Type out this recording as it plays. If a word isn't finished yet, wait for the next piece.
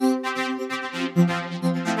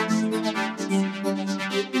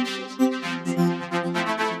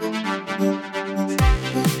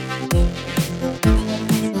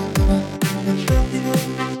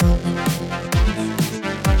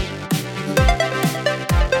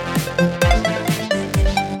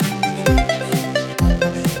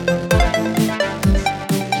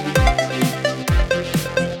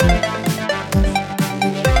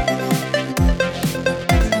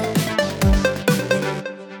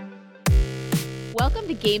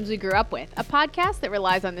Games We Grew Up With, a podcast that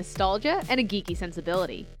relies on nostalgia and a geeky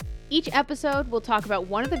sensibility. Each episode, we'll talk about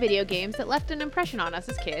one of the video games that left an impression on us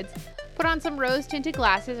as kids, put on some rose-tinted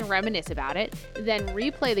glasses and reminisce about it, then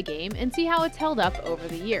replay the game and see how it's held up over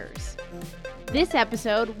the years. This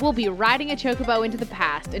episode, we'll be riding a chocobo into the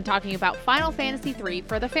past and talking about Final Fantasy III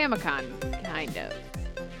for the Famicom, kind of.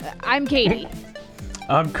 I'm Katie.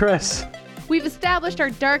 I'm Chris. We've established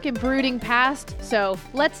our dark and brooding past, so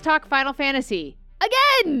let's talk Final Fantasy.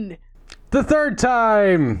 Again! The third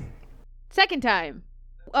time! Second time.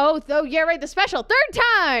 Oh, yeah, right, the special. Third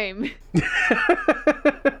time!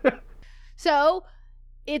 So,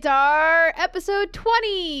 it's our episode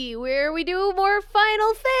 20, where we do more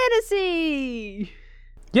Final Fantasy!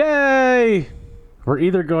 Yay! We're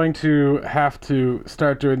either going to have to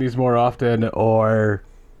start doing these more often, or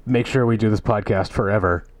make sure we do this podcast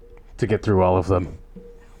forever to get through all of them.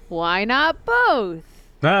 Why not both?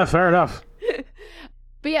 Fair enough.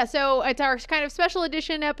 But yeah, so it's our kind of special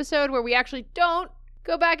edition episode where we actually don't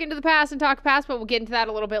go back into the past and talk past, but we'll get into that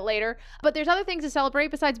a little bit later. But there's other things to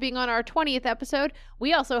celebrate besides being on our 20th episode.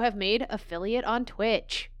 We also have made affiliate on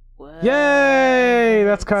Twitch. What? Yay!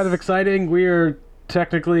 That's kind of exciting. We're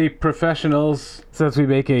technically professionals since we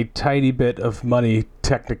make a tiny bit of money,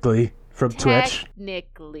 technically, from Twitch.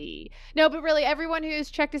 Technically. No, but really, everyone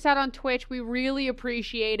who's checked us out on Twitch, we really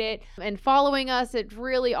appreciate it. And following us, it's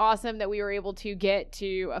really awesome that we were able to get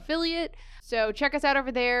to affiliate. So check us out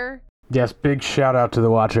over there. Yes, big shout out to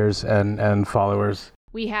the watchers and followers.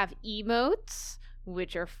 We have emotes,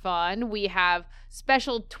 which are fun. We have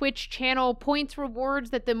special Twitch channel points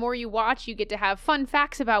rewards that the more you watch, you get to have fun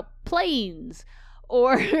facts about planes.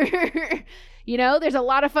 Or, there's a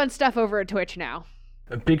lot of fun stuff over at Twitch now.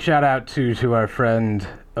 A big shout out to our friend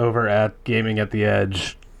over at Gaming at the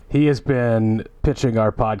Edge. He has been pitching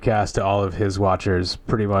our podcast to all of his watchers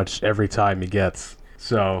pretty much every time he gets.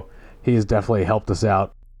 So he has definitely helped us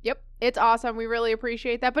out. Yep, it's awesome. We really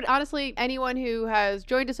appreciate that. But honestly, anyone who has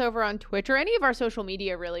joined us over on Twitch or any of our social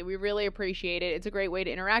media, really, we really appreciate it. It's a great way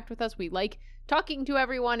to interact with us. We like talking to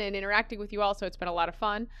everyone and interacting with you all, so it's been a lot of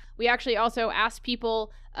fun. We actually also asked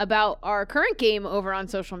people about our current game over on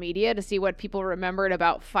social media to see what people remembered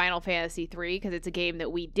about Final Fantasy III, because it's a game that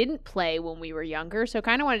we didn't play when we were younger, so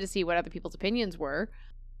kind of wanted to see what other people's opinions were.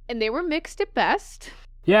 And they were mixed at best.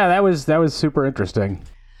 Yeah, that was super interesting.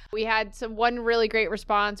 We had one really great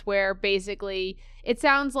response where basically it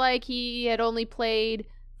sounds like he had only played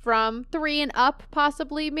from 3 and up,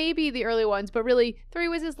 possibly, maybe the early ones, but really 3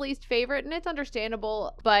 was his least favorite, and it's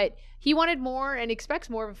understandable, but he wanted more and expects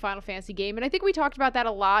more of a Final Fantasy game, and I think we talked about that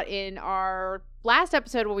a lot in our last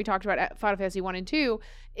episode when we talked about Final Fantasy 1 and 2,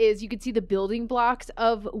 is you could see the building blocks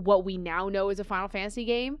of what we now know as a Final Fantasy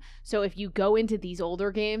game. So if you go into these older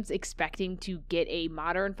games expecting to get a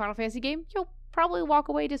modern Final Fantasy game, you'll probably walk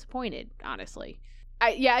away disappointed, honestly.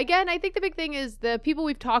 I think the big thing is the people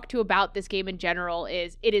we've talked to about this game in general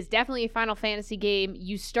is it is definitely a Final Fantasy game.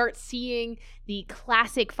 You start seeing the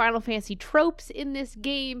classic Final Fantasy tropes in this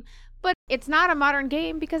game, but it's not a modern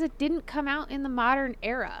game because it didn't come out in the modern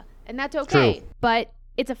era, and that's okay. True. But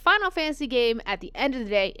it's a Final Fantasy game. At the end of the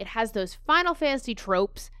day, it has those Final Fantasy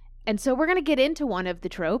tropes, and so we're going to get into one of the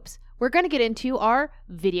tropes. We're going to get into our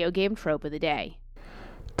video game trope of the day.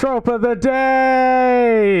 Trope of the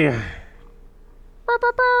day!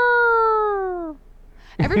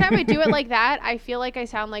 Every time I do it like that, I feel like I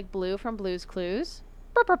sound like Blue from Blue's Clues.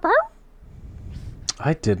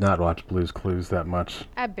 I did not watch Blue's Clues that much.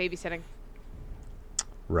 I'm babysitting.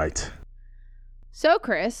 Right. So,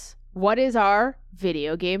 Chris, what is our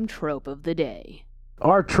video game trope of the day?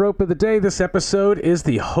 Our trope of the day this episode is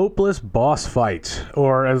the hopeless boss fight,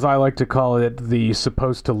 or as I like to call it, the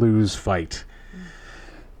supposed to lose fight.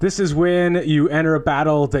 This is when you enter a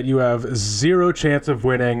battle that you have zero chance of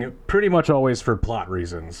winning, pretty much always for plot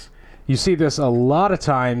reasons. You see this a lot of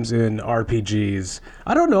times in RPGs.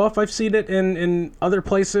 I don't know if I've seen it in other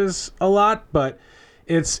places a lot, but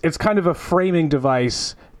it's kind of a framing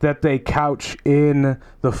device that they couch in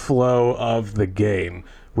the flow of the game,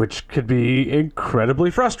 which could be incredibly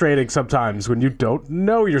frustrating sometimes when you don't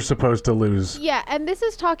know you're supposed to lose. Yeah, and this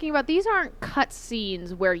is talking about, these aren't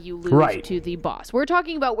cutscenes where you lose Right. to the boss. We're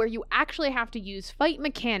talking about where you actually have to use fight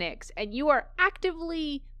mechanics and you are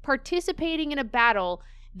actively participating in a battle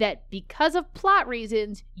that, because of plot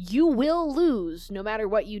reasons, you will lose no matter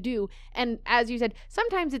what you do. And as you said,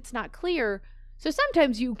 sometimes it's not clear. So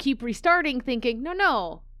sometimes you keep restarting thinking,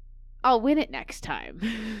 no, I'll win it next time.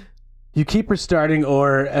 You keep restarting,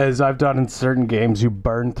 or as I've done in certain games, you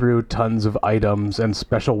burn through tons of items and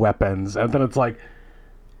special weapons, and then it's like,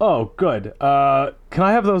 oh, good. Can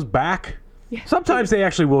I have those back? Yeah. Sometimes they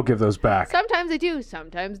actually will give those back. Sometimes they do,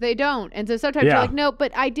 sometimes they don't. And so sometimes Yeah. you're like, no,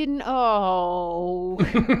 but I didn't. Oh.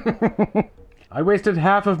 I wasted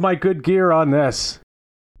half of my good gear on this.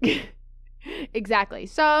 Exactly.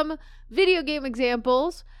 Some video game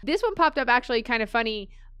examples. This one popped up actually kind of funny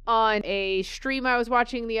on a stream I was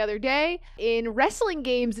watching the other day. In wrestling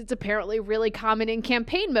games, it's apparently really common in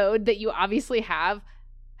campaign mode that you obviously have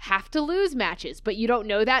to lose matches, but you don't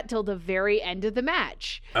know that till the very end of the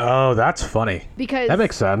match. Oh, that's funny. Because That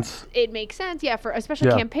makes sense. it makes sense, yeah, for especially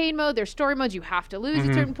campaign mode, there's story modes, you have to lose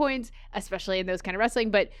at certain points, especially in those kind of wrestling.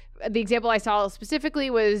 But the example I saw specifically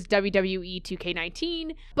was WWE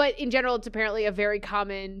 2K19. But in general, it's apparently a very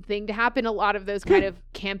common thing to happen. A lot of those kind of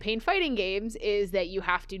campaign fighting games is that you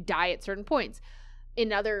have to die at certain points.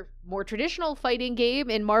 In other more traditional fighting game,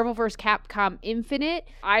 in Marvel vs. Capcom Infinite,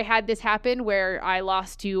 I had this happen where I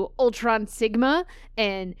lost to Ultron Sigma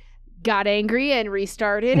and got angry and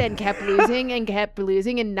restarted and kept losing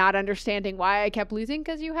and not understanding why I kept losing,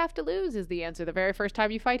 because you have to lose is the answer. The very first time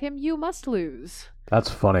you fight him, you must lose. That's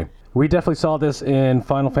funny. We definitely saw this in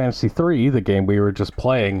Final Fantasy III, the game we were just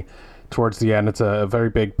playing. Towards the end, it's a very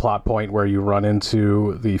big plot point where you run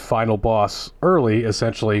into the final boss early,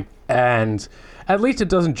 essentially, and at least it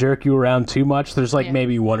doesn't jerk you around too much. There's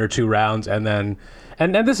maybe one or two rounds, and then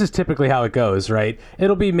and this is typically how it goes, right?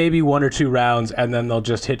 It'll be maybe one or two rounds, and then they'll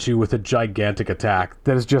just hit you with a gigantic attack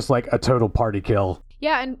that is just like a total party kill.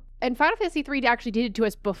 Yeah, and Final Fantasy III actually did it to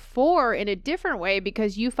us before in a different way,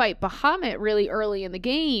 because you fight Bahamut really early in the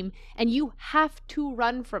game, and you have to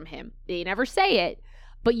run from him. They never say it,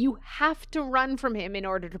 but you have to run from him in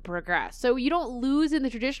order to progress. So you don't lose in the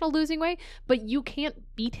traditional losing way, but you can't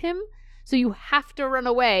beat him. So you have to run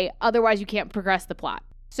away, otherwise you can't progress the plot.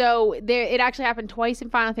 So it actually happened twice in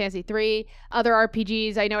Final Fantasy III. Other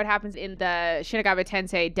RPGs, I know it happens in the Shin Megami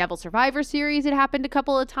Tensei Devil Survivor series. It happened a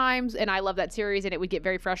couple of times, and I love that series, and it would get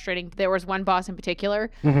very frustrating. There was one boss in particular,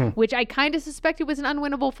 which I kind of suspected was an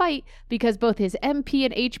unwinnable fight, because both his MP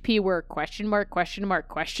and HP were question mark, question mark,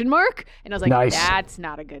 question mark. And I was like, Nice. That's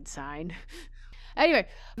not a good sign. Anyway,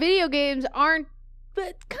 video games aren't, but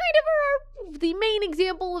kind of are the main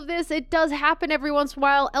example of this. It does happen every once in a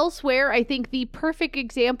while. Elsewhere, I think the perfect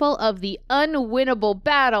example of the unwinnable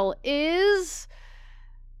battle is...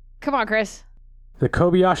 Come on, Chris. The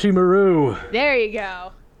Kobayashi Maru. There you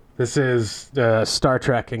go. This is Star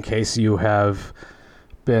Trek, in case you have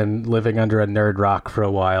been living under a nerd rock for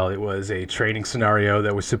a while. It was a training scenario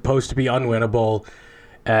that was supposed to be unwinnable,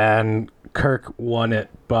 and Kirk won it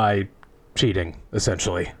by cheating,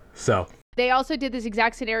 essentially. So They also did this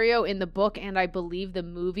exact scenario in the book and I believe the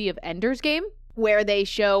movie of Ender's Game, where they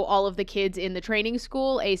show all of the kids in the training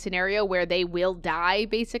school a scenario where they will die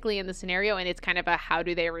basically in the scenario, and it's kind of a how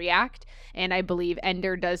do they react. And I believe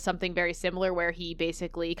Ender does something very similar where he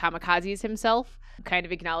basically kamikazes himself, kind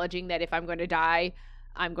of acknowledging that if I'm going to die,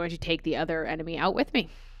 I'm going to take the other enemy out with me.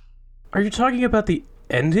 Are you talking about the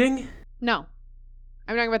ending? No,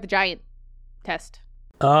 I'm talking about the giant test.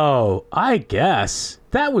 Oh, I guess.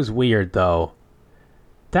 That was weird, though.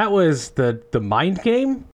 That was the mind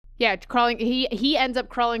game? Yeah, crawling. He ends up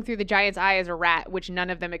crawling through the giant's eye as a rat, which none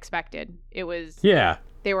of them expected. It was... Yeah.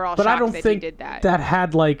 They were all But shocked I don't that think he did that. that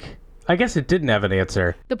had, like... I guess it didn't have an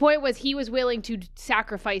answer. The point was he was willing to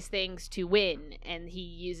sacrifice things to win, and he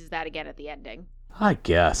uses that again at the ending. I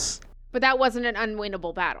guess. But that wasn't an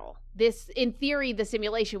unwinnable battle. This, in theory, the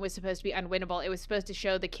simulation was supposed to be unwinnable. It was supposed to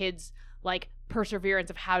show the kids, like, perseverance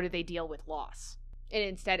of how do they deal with loss. And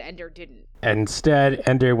instead, Ender didn't. Instead,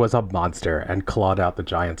 Ender was a monster and clawed out the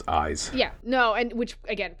giant's eyes. Yeah, no, and which,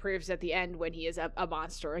 again, proves at the end when he is a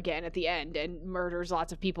monster again at the end and murders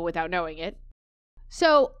lots of people without knowing it.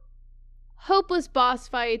 So, hopeless boss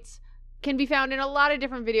fights can be found in a lot of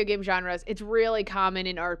different video game genres. It's really common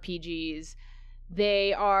in RPGs.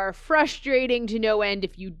 They are frustrating to no end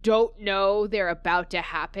if you don't know they're about to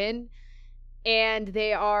happen. And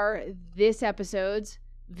they are this episode's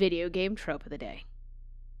video game trope of the day.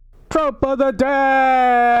 Trope of the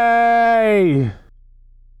day!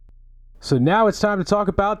 So now it's time to talk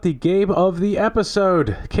about the game of the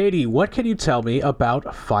episode. Katie, what can you tell me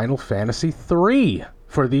about Final Fantasy III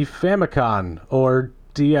for the Famicom or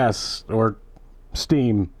DS or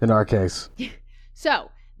Steam in our case?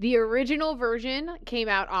 So, the original version came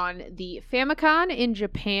out on the Famicom in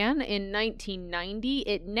Japan in 1990.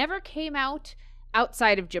 It never came out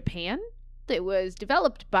outside of Japan. It was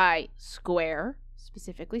developed by Square,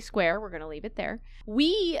 specifically Square. We're going to leave it there.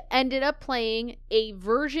 We ended up playing a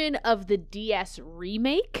version of the DS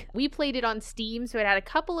remake. We played it on Steam, so it had a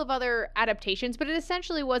couple of other adaptations, but it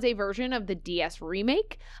essentially was a version of the DS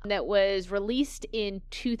remake that was released in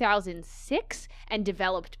 2006 and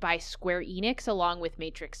developed by Square Enix along with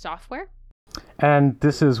Matrix Software. And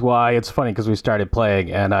this is why it's funny, because we started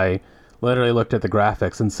playing and I literally looked at the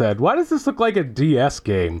graphics and said, why does this look like a DS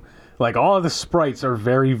game? Like, all of the sprites are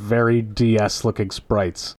very, very DS-looking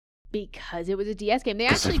sprites. Because it was a DS game. They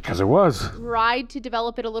actually Because it was. tried to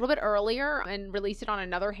develop it a little bit earlier and release it on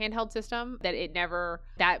another handheld system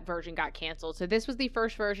that version got canceled. So this was the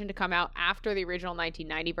first version to come out after the original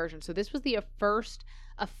 1990 version. So this was the first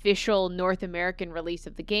official North American release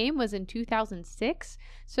of the game was in 2006.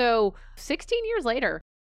 So 16 years later.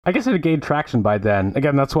 I guess it had gained traction by then.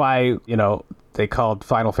 Again, that's why, they called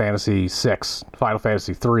Final Fantasy VI Final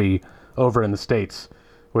Fantasy III over in the States,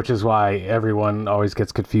 which is why everyone always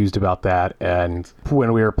gets confused about that. And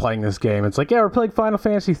when we were playing this game, it's like, yeah, we're playing Final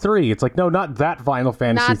Fantasy III. It's like, no, not that Final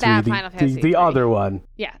Fantasy III, the other one.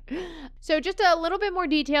 Yeah. So just a little bit more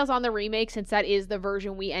details on the remake, since that is the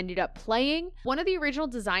version we ended up playing. One of the original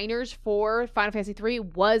designers for Final Fantasy III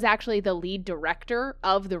was actually the lead director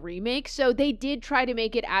of the remake, so they did try to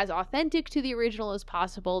make it as authentic to the original as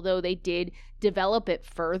possible, though they did develop it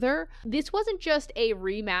further. This wasn't just a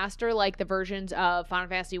remaster like the versions of Final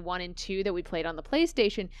Fantasy 1 and 2 that we played on the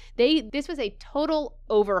PlayStation. This was a total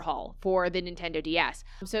overhaul for the Nintendo DS.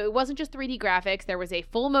 So it wasn't just 3D graphics. There was a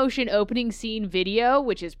full motion opening scene video,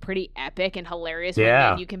 which is pretty epic and hilarious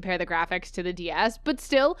when you compare the graphics to the DS, but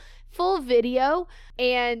still full video,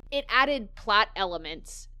 and it added plot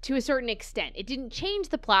elements to a certain extent. It didn't change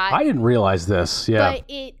the plot. I didn't realize this, but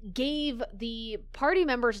it gave the party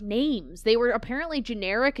members names. They were apparently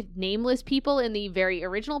generic, nameless people in the very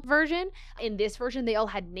original version. In this version, they all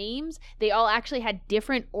had names. They all actually had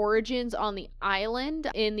different origins on the island.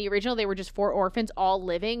 In the original, they were just 4 orphans all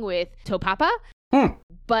living with Topapa.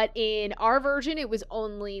 But in our version, it was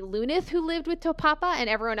only Lunith who lived with Topapa, and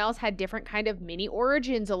everyone else had different kind of mini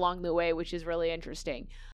origins along the way, which is really interesting.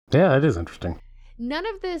 Yeah, that is interesting. None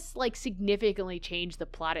of this significantly changed the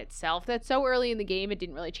plot itself. That's so early in the game, it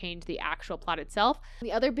didn't really change the actual plot itself.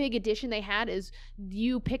 The other big addition they had is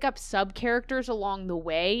you pick up sub-characters along the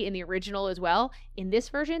way in the original as well. In this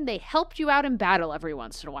version, they helped you out in battle every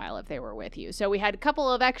once in a while if they were with you. So we had a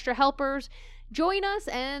couple of extra helpers join us,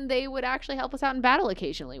 and they would actually help us out in battle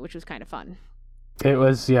occasionally, which was kind of fun. It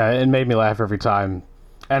was, it made me laugh every time.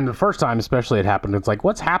 And the first time especially it happened, it's like,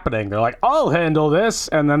 what's happening? They're like, I'll handle this.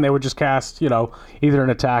 And then they would just cast, either an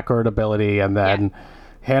attack or an ability and then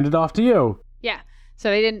hand it off to you. Yeah. So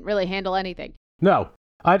they didn't really handle anything. No.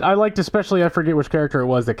 I liked especially, I forget which character it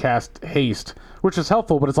was that cast haste, which is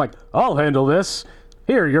helpful, but it's like, I'll handle this.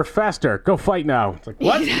 Here, you're faster. Go fight now. It's like,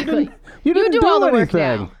 what? Exactly. You didn't do all the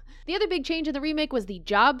anything. Work now. The other big change in the remake was the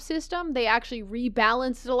job system. They actually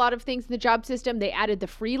rebalanced a lot of things in the job system. They added the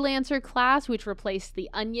Freelancer class, which replaced the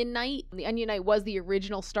Onion Knight. The Onion Knight was the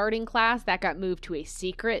original starting class. That got moved to a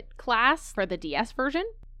secret class for the DS version.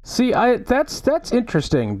 See, that's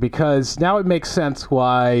interesting, because now it makes sense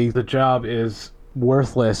why the job is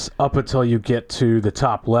worthless up until you get to the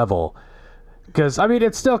top level. Because,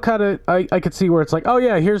 it's still kind of, I could see where it's like, oh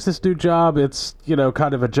yeah, here's this new job. It's,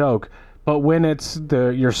 kind of a joke. But when it's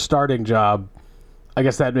your starting job, I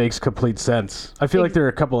guess that makes complete sense. I feel like there are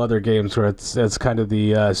a couple other games where it's kind of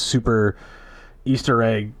the super Easter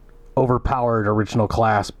egg, overpowered original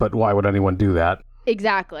class, but why would anyone do that?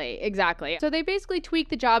 Exactly. So they basically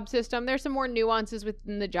tweaked the job system. There's some more nuances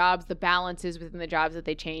within the jobs, the balances within the jobs that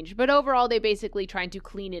they changed. But overall, they basically trying to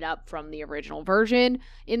clean it up from the original version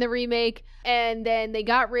in the remake. And then they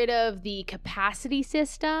got rid of the capacity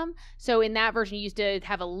system. So in that version, you used to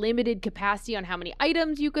have a limited capacity on how many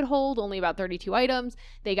items you could hold, only about 32 items.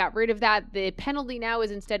 They got rid of that. The penalty now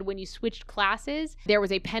is instead when you switched classes, there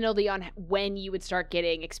was a penalty on when you would start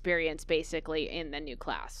getting experience basically in the new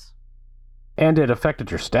class. And it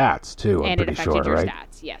affected your stats, too, I'm pretty sure, right? And it affected your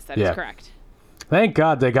stats. Yes, that is correct. Thank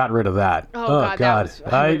God they got rid of that. Oh God.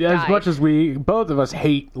 As much as both of us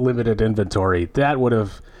hate limited inventory, that would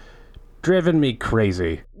have driven me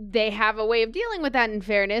crazy. They have a way of dealing with that, in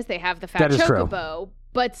fairness. They have the Fat Chocobo,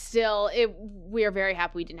 But still, we are very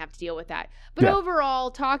happy we didn't have to deal with that. But overall,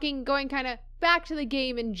 going kind of back to the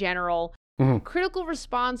game in general, critical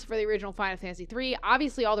response for the original Final Fantasy III.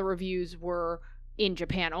 Obviously, all the reviews were in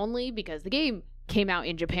Japan only because the game came out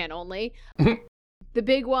in Japan only. The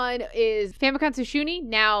big one is Famicom Tsushuni,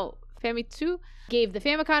 now Famitsu, gave the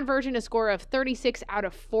Famicom version a score of 36 out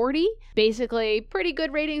of 40. Basically, pretty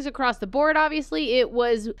good ratings across the board, obviously. It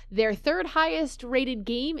was their third highest rated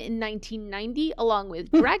game in 1990, along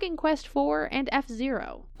with Dragon Quest IV and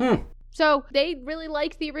F-Zero. So they really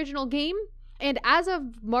liked the original game. And as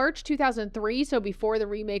of March 2003, so before the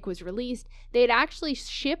remake was released, they had actually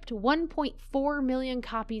shipped 1.4 million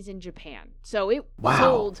copies in Japan. So it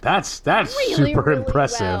sold that's really, super really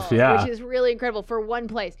impressive, well, which is really incredible for one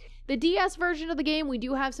place. The DS version of the game, we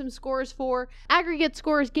do have some scores for. Aggregate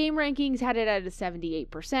scores, Game Rankings had it at a 78%,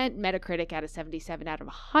 Metacritic at a 77 out of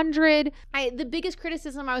 100. The biggest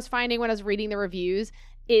criticism I was finding when I was reading the reviews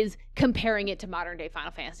is comparing it to modern day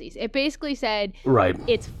Final Fantasies. It basically said,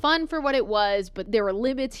 it's fun for what it was, but there were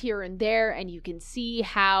limits here and there, and you can see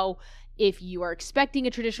how if you are expecting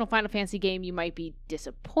a traditional Final Fantasy game, you might be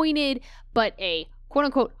disappointed, but a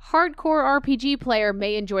quote-unquote hardcore RPG player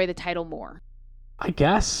may enjoy the title more. I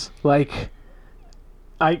guess. Like,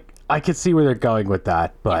 I could see where they're going with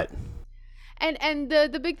that, but... And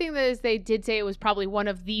the big thing is they did say it was probably one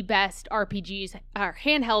of the best RPGs, or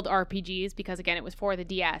handheld RPGs, because again, it was for the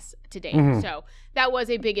DS to date. So that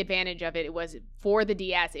was a big advantage of it. It was for the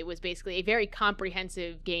DS. It was basically a very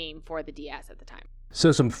comprehensive game for the DS at the time.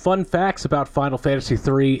 So some fun facts about Final Fantasy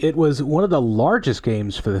III. It was one of the largest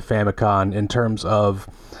games for the Famicom in terms of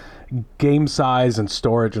game size and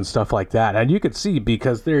storage and stuff like that. And you could see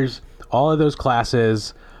because there's all of those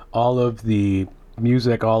classes, all of the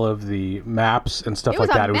music, all of the maps and stuff like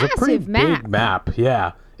that. It was a pretty big map.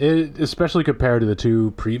 Yeah. Especially compared to the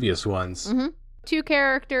two previous ones. Two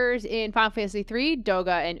characters in Final Fantasy III,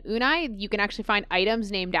 Doga and Unai. You can actually find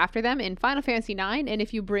items named after them in Final Fantasy IX, and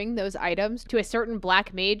if you bring those items to a certain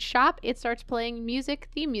Black Mage shop, it starts playing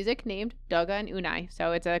theme music named Doga and Unai.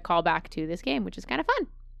 So it's a callback to this game, which is kind of fun.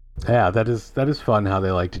 Yeah, that is fun how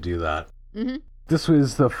they like to do that. This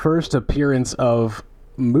was the first appearance of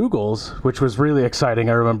Moogles, which was really exciting.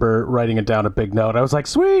 I remember writing it down a big note. I was like,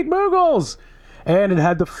 sweet, Moogles! And it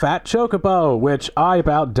had the fat chocobo, which I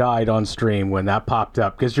about died on stream when that popped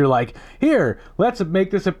up, because you're like, here, let's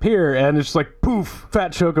make this appear, and it's just like, poof,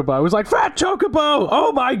 fat chocobo. I was like, fat chocobo!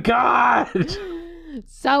 Oh my god!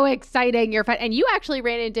 So exciting. And you actually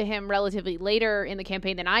ran into him relatively later in the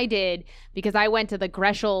campaign than I did, because I went to the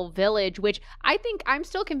Greshel village, which I'm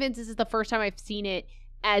still convinced this is the first time I've seen it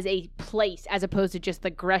as a place, as opposed to just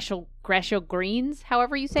the Greshel Greens,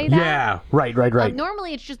 however you say that. Yeah, right.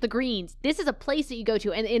 Normally it's just the greens. This is a place that you go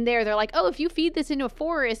to, and in there they're like, oh, if you feed this into a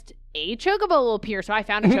forest, a chocobo will appear. So I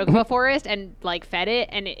found a chocobo forest and like fed it,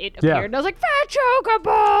 and it appeared, and I was like, fat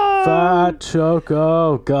chocobo! Fat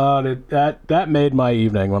choco, God, that made my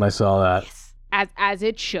evening when I saw that. Yes, as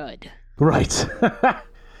it should. Right.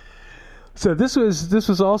 So this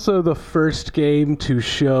was also the first game to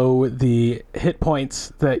show the hit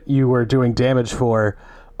points that you were doing damage for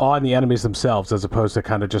on the enemies themselves, as opposed to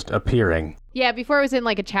kind of just appearing. Yeah, before it was in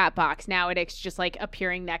like a chat box. Now it's just like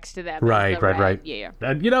appearing next to them. Right. Yeah.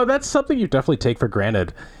 And that's something you definitely take for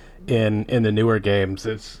granted in the newer games.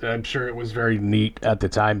 I'm sure it was very neat at the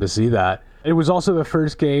time to see that. It was also the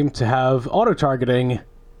first game to have auto-targeting,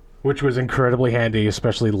 which was incredibly handy,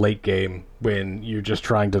 especially late game when you're just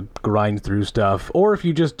trying to grind through stuff, or if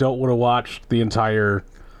you just don't want to watch the entire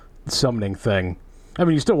summoning thing. I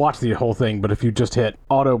mean, you still watch the whole thing, but if you just hit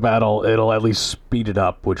auto battle, it'll at least speed it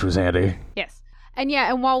up, which was handy. Yes. And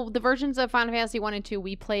while the versions of Final Fantasy 1 and 2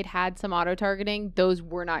 we played had some auto-targeting, those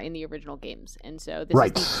were not in the original games. And so this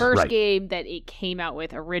is the first game that it came out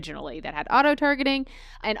with originally that had auto-targeting,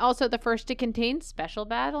 and also the first to contain special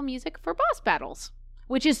battle music for boss battles,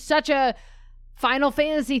 which is such a Final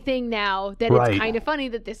Fantasy thing now that it's kind of funny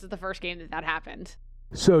that this is the first game that happened.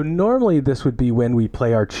 So normally this would be when we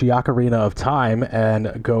play our Chiakarina of Time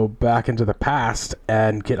and go back into the past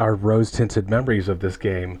and get our rose-tinted memories of this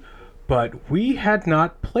game. But we had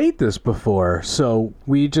not played this before, so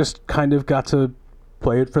we just kind of got to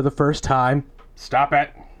play it for the first time. Stop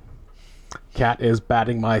it. Cat is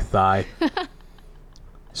batting my thigh.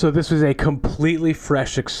 So this was a completely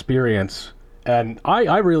fresh experience, and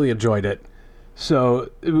I really enjoyed it. So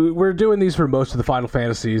we're doing these for most of the Final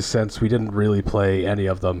Fantasies since we didn't really play any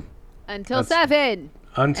of them. Until 7.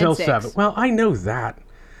 Until 7. Well, I know that.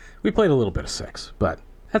 We played a little bit of 6, but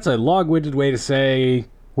that's a long-winded way to say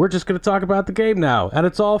we're just going to talk about the game now, and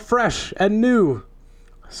it's all fresh and new.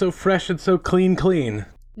 So fresh and so clean.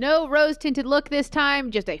 No rose-tinted look this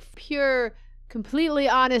time, just a pure, completely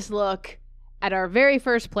honest look at our very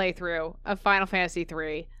first playthrough of Final Fantasy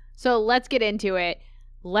III. So let's get into it.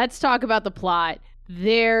 Let's talk about the plot.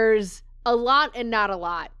 There's a lot and not a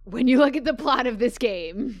lot when you look at the plot of this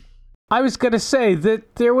game. I was going to say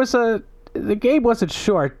that the game wasn't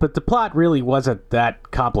short, but the plot really wasn't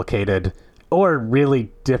that complicated or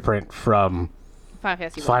really different from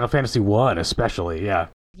Final Fantasy 1 especially, yeah.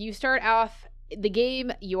 You start off the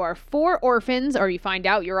game, you are 4 orphans, or you find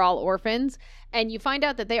out you're all orphans, and you find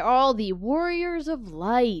out that they are all the Warriors of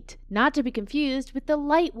Light, not to be confused with the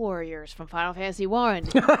Light Warriors from Final Fantasy 1.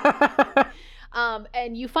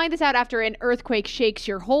 And you find this out after an earthquake shakes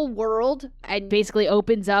your whole world and basically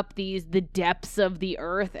opens up the depths of the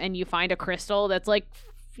earth, and you find a crystal that's like,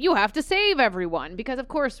 you have to save everyone. Because, of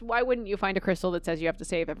course, why wouldn't you find a crystal that says you have to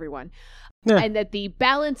save everyone? Yeah. And that the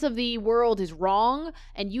balance of the world is wrong,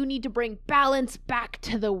 and you need to bring balance back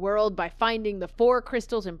to the world by finding the 4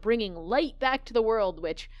 crystals and bringing light back to the world,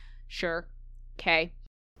 which, sure, okay.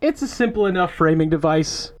 It's a simple enough framing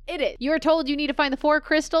device. It is. You're told you need to find the 4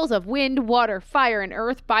 crystals of wind, water, fire, and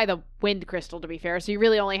earth by the wind crystal, to be fair. So you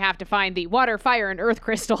really only have to find the water, fire, and earth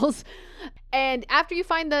crystals. And after you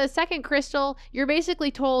find the 2nd crystal, you're basically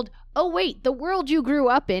told, oh, wait, the world you grew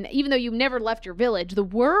up in, even though you've never left your village, the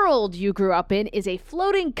world you grew up in is a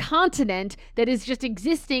floating continent that is just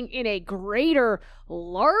existing in a greater,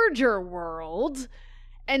 larger world.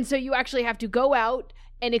 And so you actually have to go out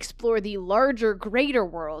and explore the larger, greater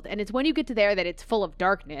world. And it's when you get to there that it's full of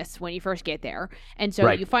darkness when you first get there. And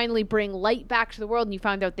so you finally bring light back to the world, and you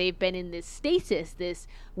found out they've been in this stasis,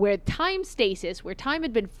 where time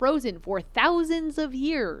had been frozen for thousands of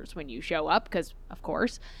years when you show up, because, of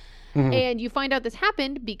course. Mm-hmm. And you find out this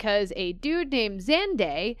happened because a dude named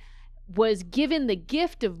Xande was given the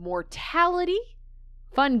gift of mortality.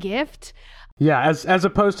 Fun gift. Yeah, as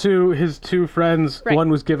opposed to his 2 friends, one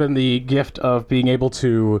was given the gift of being able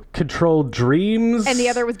to control dreams. And the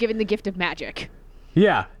other was given the gift of magic.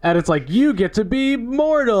 Yeah, and it's like, you get to be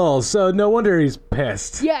mortal, so no wonder he's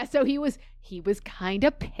pissed. Yeah, so he was kind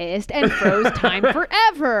of pissed and froze time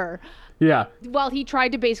forever. Yeah. Well, he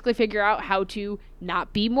tried to basically figure out how to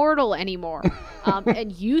not be mortal anymore.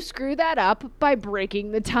 And you screw that up by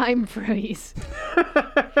breaking the time freeze.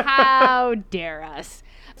 How dare us?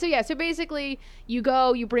 So basically you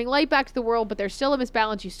bring light back to the world, but there's still a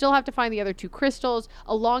misbalance. You still have to find the other 2 crystals.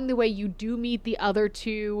 Along the way, you do meet the other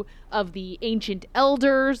 2 of the ancient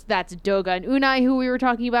elders. That's Doga and Unai, who we were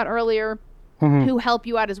talking about earlier. Mm-hmm. Who help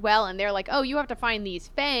you out as well, and they're like, oh, you have to find these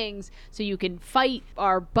fangs so you can fight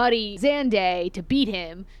our buddy Xande to beat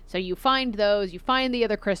him. So you find those, you find the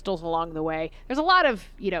other crystals along the way. There's a lot of,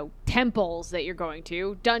 temples that you're going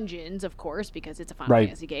to, dungeons, of course, because it's a Final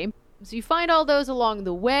Fantasy game. So you find all those along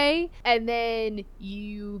the way, and then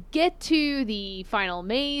you get to the final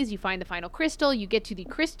maze, you find the final crystal, you get to the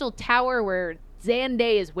crystal tower where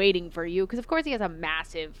Xande is waiting for you, because of course he has a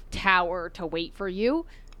massive tower to wait for you.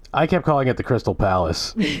 I kept calling it the Crystal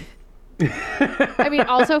Palace. I mean,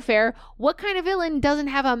 also fair. What kind of villain doesn't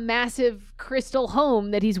have a massive crystal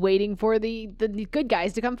home that he's waiting for the good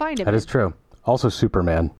guys to come find him? That is true. Also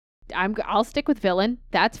Superman. I'll stick with villain.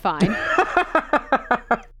 That's fine.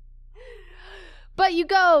 But you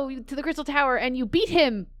go to the Crystal Tower and you beat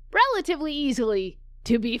him relatively easily,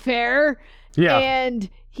 to be fair. Yeah. And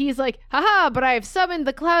he's like, haha, but I have summoned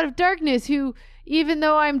the Cloud of Darkness, who, even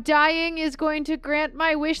though I'm dying, is going to grant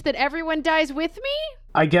my wish that everyone dies with me?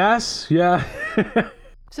 I guess, yeah.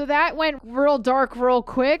 So that went real dark real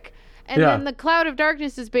quick. And then the Cloud of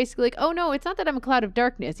Darkness is basically like, oh no, it's not that I'm a Cloud of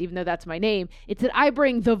Darkness, even though that's my name. It's that I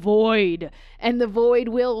bring the Void. And the Void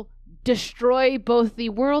will destroy both the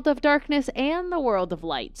world of darkness and the world of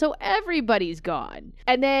light. So everybody's gone.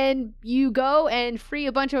 And then you go and free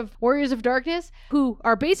a bunch of warriors of darkness who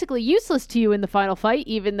are basically useless to you in the final fight,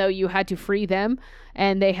 even though you had to free them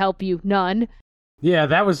and they help you none. Yeah,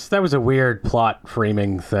 that was a weird plot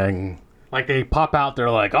framing thing. Like they pop out, they're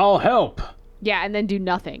like, I'll help. Yeah, and then do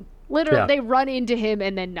nothing. Literally, they run into him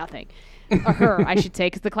and then nothing. Or her, I should say,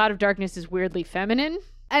 because the Cloud of Darkness is weirdly feminine.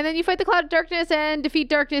 And then you fight the Cloud of Darkness and defeat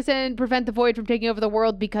darkness and prevent the Void from taking over the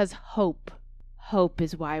world because hope. Hope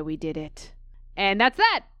is why we did it. And that's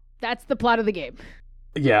that. That's the plot of the game.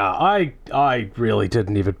 Yeah, I really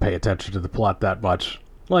didn't even pay attention to the plot that much.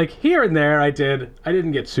 Like, here and there I did. I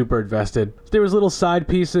didn't get super invested. There was little side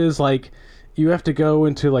pieces, like you have to go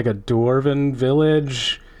into like a dwarven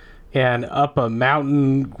village and up a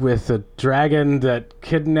mountain with a dragon that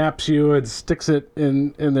kidnaps you and sticks it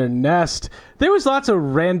in their nest. There was lots of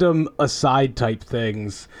random aside type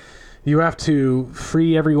things. You have to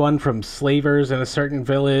free everyone from slavers in a certain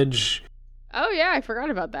village. Oh, yeah, I forgot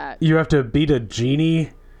about that. You have to beat a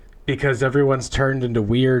genie because everyone's turned into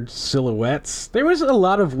weird silhouettes. There was a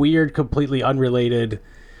lot of weird, completely unrelated,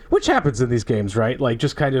 which happens in these games, right? Like,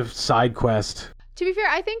 just kind of side quest. To be fair,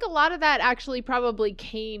 I think a lot of that actually probably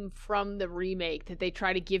came from the remake, that they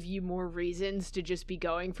try to give you more reasons to just be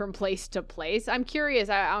going from place to place. I'm curious.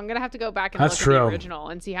 I'm going to have to go back and look at the original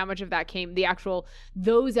and see how much of that came,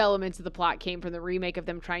 those elements of the plot came from the remake of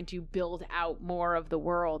them trying to build out more of the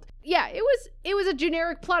world. Yeah, it was a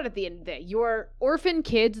generic plot at the end of the day. Your orphan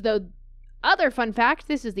kids, though. Other fun fact,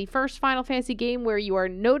 this is the first Final Fantasy game where you are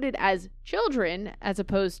noted as children as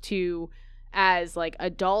opposed to as like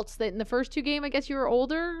adults. That in the first two games, I guess you were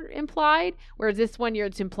older implied, whereas this one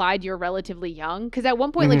it's implied you're relatively young, because at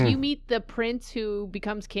one point like you meet the prince who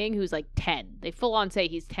becomes king who's like 10. They full on say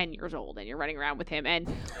he's 10 years old and you're running around with him, and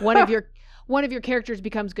one of your characters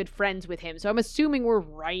becomes good friends with him. So I'm assuming we're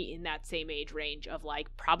right in that same age range of like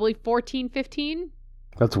probably 14, 15.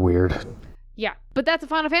 That's weird. Yeah, but that's a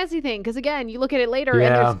Final Fantasy thing, because again, you look at it later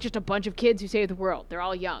and there's just a bunch of kids who save the world. They're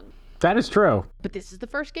all young. That is true. But this is the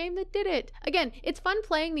first game that did it. Again, it's fun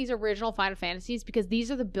playing these original Final Fantasies because these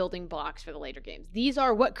are the building blocks for the later games. These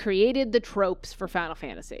are what created the tropes for Final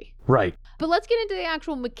Fantasy. Right. But let's get into the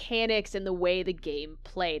actual mechanics and the way the game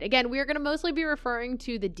played. Again, we are going to mostly be referring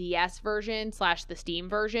to the DS version / the Steam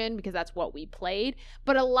version because that's what we played.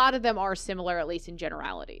 But a lot of them are similar, at least in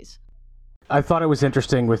generalities. I thought it was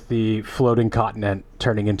interesting with the floating continent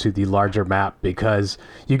turning into the larger map, because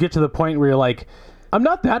you get to the point where you're like, I'm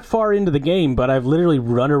not that far into the game, but I've literally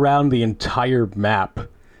run around the entire map.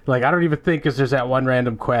 Like, I don't even think there's that one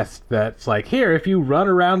random quest that's like, here, if you run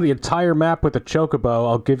around the entire map with a chocobo,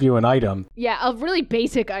 I'll give you an item. Yeah, a really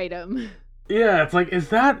basic item. Yeah, it's like, is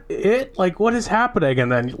that it? Like, what is happening?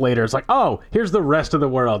 And then later it's like, oh, here's the rest of the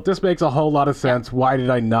world. This makes a whole lot of sense. Why did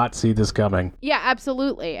I not see this coming? Yeah,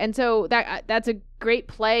 absolutely. And so that's a great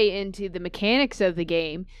play into the mechanics of the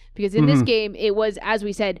game, because in this game, it was, as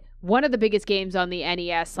we said, one of the biggest games on the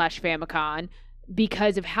NES / Famicom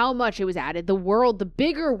because of how much it was added. The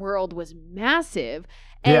bigger world was massive.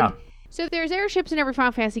 And so there's airships in every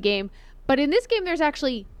Final Fantasy game, but in this game, there's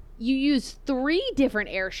actually, you use 3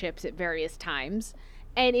 different airships at various times,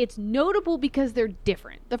 and it's notable because they're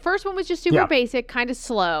different. The first one was just super basic, kind of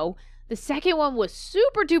slow. The second one was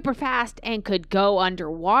super duper fast and could go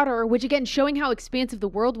underwater, which again, showing how expansive the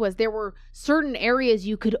world was. There were certain areas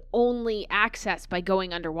you could only access by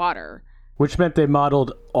going underwater. Which meant they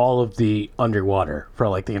modeled all of the underwater for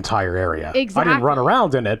like the entire area. Exactly. I didn't run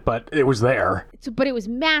around in it, but it was there. But it was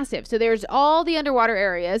massive. So there's all the underwater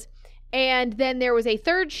areas. And then there was a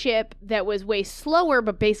third ship that was way slower,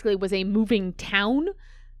 but basically was a moving town,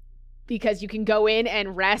 because you can go in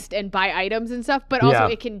and rest and buy items and stuff, but also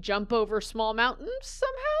it can jump over small mountains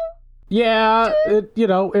somehow. Yeah,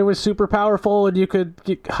 it was super powerful, and you could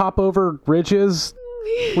hop over bridges,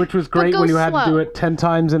 which was great when you had to do it 10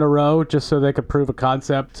 times in a row just so they could prove a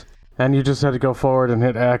concept. And you just had to go forward and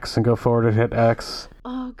hit X and go forward and hit X.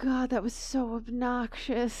 Oh, God, that was so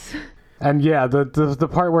obnoxious. And yeah, the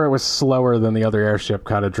part where it was slower than the other airship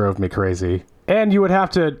kind of drove me crazy. And you would have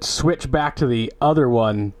to switch back to the other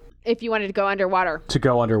one if you wanted to go underwater. To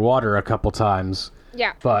go underwater a couple times.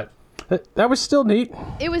 Yeah. But that was still neat.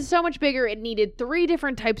 It was so much bigger. It needed 3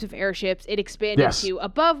 different types of airships. It expanded to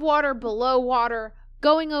above water, below water,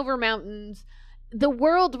 going over mountains. The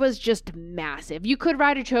world was just massive. You could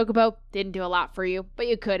ride a chocobo. Didn't do a lot for you, but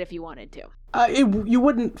you could if you wanted to. You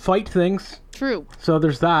wouldn't fight things. True. So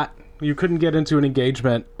there's that. You couldn't get into an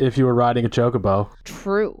engagement if you were riding a chocobo.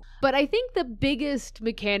 True. But I think the biggest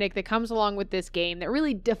mechanic that comes along with this game that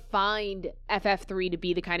really defined FF3 to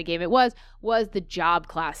be the kind of game it was the job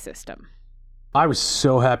class system. I was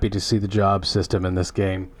so happy to see the job system in this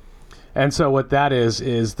game. And so what that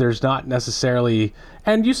is there's not necessarily,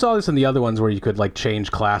 and you saw this in the other ones where you could like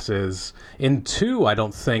change classes. In 2, I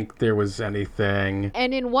don't think there was anything.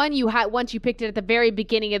 And in 1, once you picked it at the very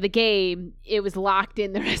beginning of the game, it was locked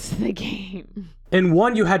in the rest of the game. In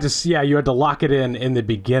 1, you had to lock it in the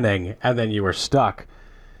beginning, and then you were stuck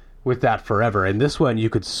with that forever. In this one, you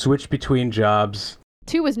could switch between jobs.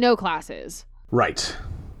 2 was no classes. Right.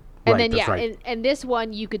 And then, and this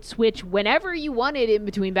one, you could switch whenever you wanted in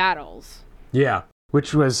between battles. Yeah,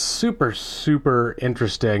 which was super, super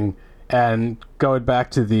interesting. And going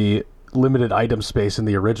back to the limited item space in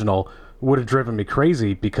the original would have driven me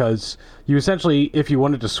crazy, because you essentially, if you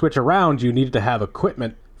wanted to switch around, you needed to have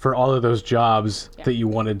equipment for all of those jobs that you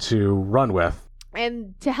wanted to run with.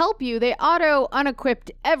 And to help you, they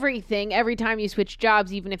auto-unequipped everything every time you switch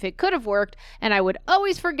jobs, even if it could have worked. And I would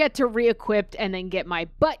always forget to re-equip and then get my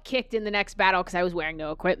butt kicked in the next battle because I was wearing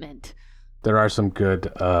no equipment. There are some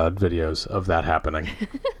good videos of that happening.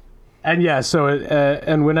 And yeah, so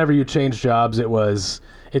and whenever you change jobs,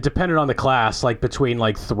 it depended on the class, like between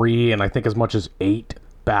like 3 and I think as much as 8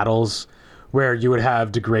 battles where you would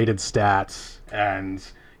have degraded stats and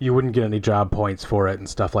you wouldn't get any job points for it and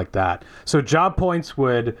stuff like that. So job points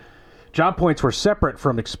were separate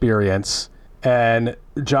from experience, and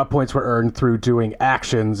job points were earned through doing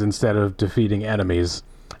actions instead of defeating enemies.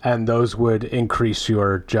 And those would increase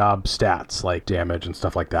your job stats, like damage and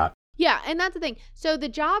stuff like that. Yeah, and that's the thing. So the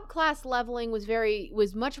job class leveling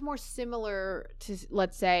was much more similar to,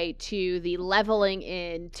 let's say, to the leveling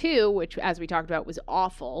in 2, which, as we talked about, was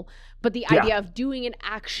awful. But the idea of doing an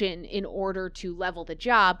action in order to level the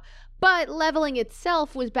job. But leveling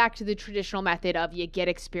itself was back to the traditional method of you get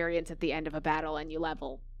experience at the end of a battle and you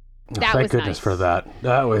level. Thank goodness for that.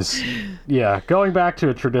 That was, going back to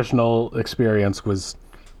a traditional experience was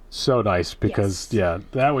so nice because,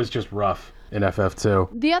 that was just rough in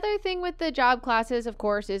FF2. The other thing with the job classes, of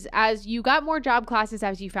course, is as you got more job classes,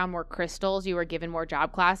 as you found more crystals, you were given more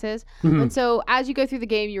job classes. Mm-hmm. And so as you go through the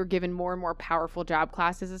game, you were given more and more powerful job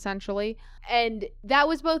classes, essentially. And that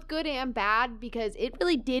was both good and bad because it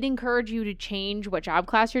really did encourage you to change what job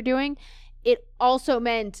class you're doing. It also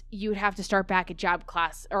meant you'd have to start back at job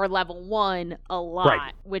class or level 1 a lot,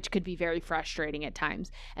 right, which could be very frustrating at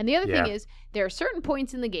times. And the other thing is there are certain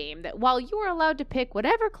points in the game that while you are allowed to pick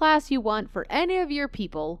whatever class you want for any of your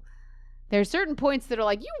people, there are certain points that are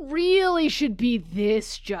like, you really should be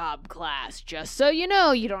this job class, just so you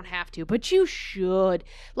know. You don't have to, but you should.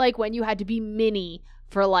 Like when you had to be Minnie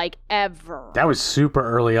for like ever. That was super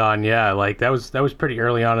early on, yeah. Like that was pretty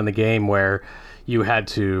early on in the game where you had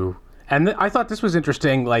to... And I thought this was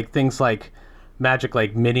interesting, like things like magic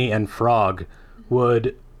like Minnie and Frog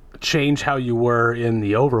would change how you were in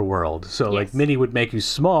the overworld. So like Minnie would make you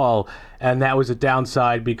small, and that was a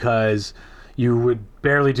downside because you would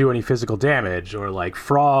barely do any physical damage, or like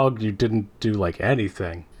Frog, you didn't do like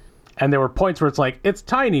anything. And there were points where it's like, it's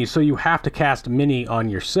tiny, so you have to cast Minnie on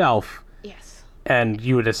yourself. Yes. And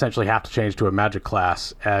you would essentially have to change to a magic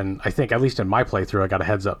class. And I think, at least in my playthrough, I got a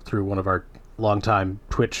heads up through one of our longtime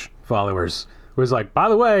Twitch followers who was like, by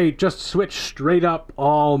the way, just switch straight up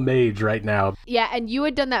all mage right now. Yeah, and you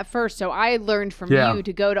had done that first, so I learned from you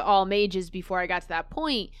to go to all mages before I got to that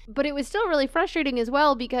point. But it was still really frustrating as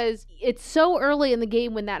well because it's so early in the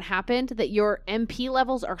game when that happened that your MP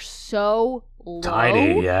levels are so low.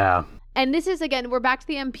 Tiny, yeah. And this is, again, we're back to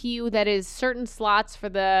the MPU that is certain slots for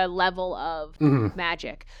the level of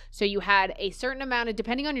magic. So you had a certain amount of,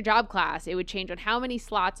 depending on your job class, it would change on how many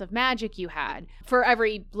slots of magic you had for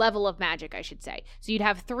every level of magic, I should say. So you'd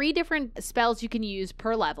have 3 different spells you can use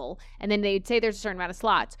per level, and then they'd say there's a certain amount of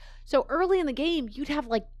slots. So early in the game, you'd have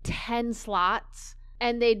like 10 slots,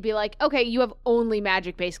 and they'd be like, okay, you have only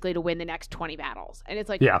magic basically to win the next 20 battles. And it's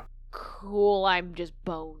like, cool, I'm just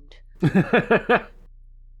boned.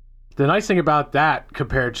 The nice thing about that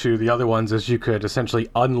compared to the other ones is you could essentially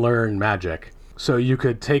unlearn magic. So you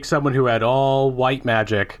could take someone who had all white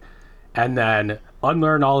magic and then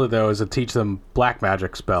unlearn all of those and teach them black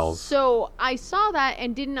magic spells. So I saw that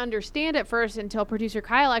and didn't understand at first until producer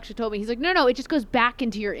Kyle actually told me. He's like, no, it just goes back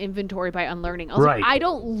into your inventory by unlearning. I was like, I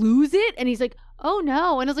don't lose it? And he's like, oh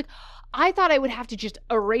no. And I was like, I thought I would have to just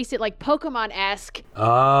erase it like Pokemon-esque.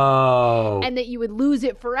 Oh. And that you would lose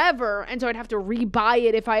it forever. And so I'd have to rebuy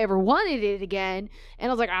it if I ever wanted it again. And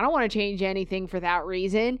I was like, I don't want to change anything for that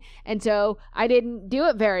reason. And so I didn't do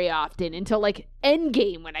it very often until like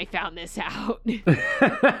Endgame when I found this out.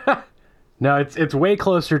 No, it's way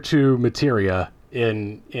closer to Materia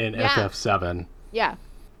in FF7. Yeah.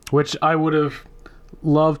 Which I would have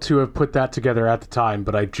loved to have put that together at the time,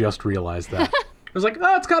 but I just realized that. I was like,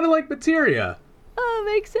 oh, it's kind of like Materia. Oh,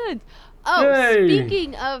 makes sense. Oh, Yay.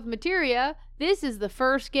 Speaking of Materia, this is the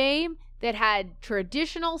first game that had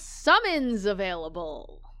traditional summons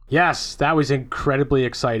available. Yes, that was incredibly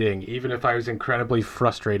exciting, even if I was incredibly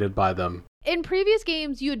frustrated by them. In previous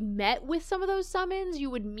games, you had met with some of those summons. You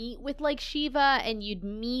would meet with, like, Shiva, and you'd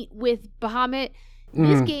meet with Bahamut.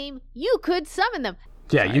 This game, you could summon them.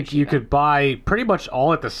 Yeah, you could buy pretty much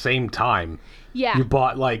all at the same time. Yeah. You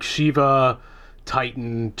bought, like, Shiva,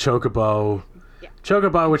 Titan, Chocobo. Yeah.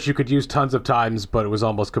 Chocobo, which you could use tons of times, but it was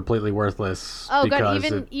almost completely worthless. Oh, God,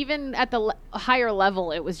 even at the higher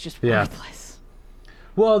level, it was just worthless.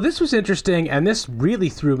 Well, this was interesting, and this really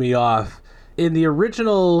threw me off. In the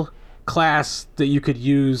original class that you could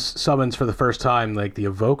use summons for the first time, like the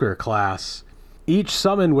Evoker class, each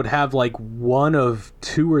summon would have, like, one of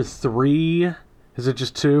 2 or 3. Is it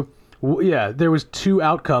just 2? Yeah, there was 2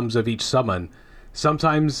 outcomes of each summon.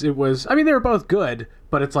 Sometimes it was... I mean, they were both good,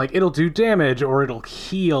 but it's like it'll do damage or it'll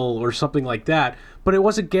heal or something like that, but it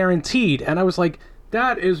wasn't guaranteed. And I was like,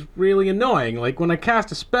 that is really annoying. Like, when I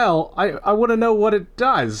cast a spell, I want to know what it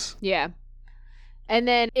does. Yeah. And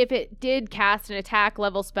then if it did cast an attack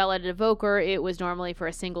level spell at an evoker, it was normally for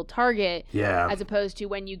a single target. Yeah. As opposed to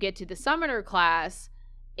when you get to the summoner class,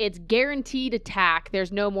 it's guaranteed attack.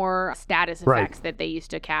 There's no more status effects that they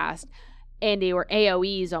used to cast. And they were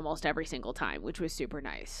AoEs almost every single time, which was super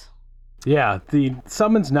nice. Yeah, the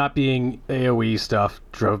summons not being AoE stuff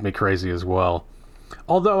drove me crazy as well.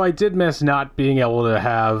 Although I did miss not being able to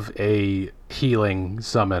have a healing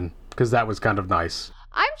summon, because that was kind of nice.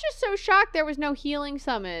 I'm just so shocked there was no healing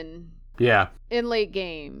summon Yeah. in late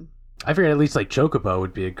game. I figured at least like Chocobo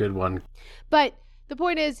would be a good one. But the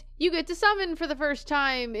point is, you get to summon for the first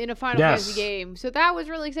time in a Final Fantasy game. So that was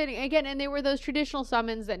really exciting. Again, and they were those traditional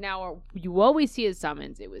summons that you always see as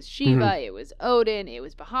summons. It was Shiva, it was Odin, it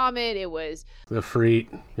was Bahamut, it was The Freet,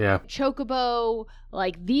 yeah. Chocobo.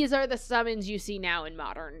 Like, these are the summons you see now in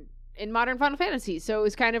modern Final Fantasy. So it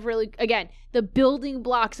was kind of really, again, the building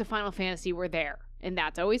blocks of Final Fantasy were there. And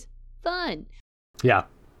that's always fun. Yeah.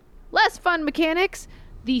 Less fun mechanics,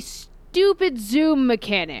 the stupid zoom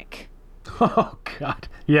mechanic. Oh, God.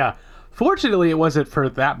 Yeah. Fortunately, it wasn't for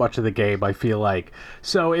that much of the game, I feel like.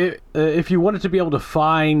 So if you wanted to be able to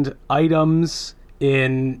find items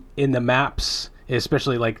in the maps,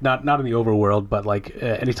 especially like not in the overworld, but like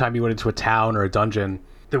anytime you went into a town or a dungeon,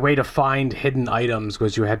 the way to find hidden items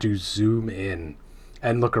was you had to zoom in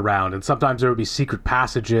and look around. And sometimes there would be secret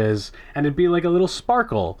passages, and it'd be like a little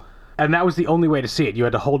sparkle. And that was the only way to see it. You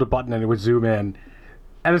had to hold a button and it would zoom in.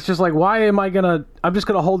 And it's just like, I'm just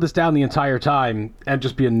going to hold this down the entire time and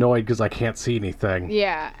just be annoyed because I can't see anything.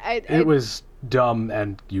 Yeah. It was dumb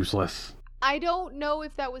and useless. I don't know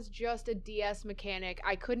if that was just a DS mechanic.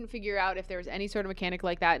 I couldn't figure out if there was any sort of mechanic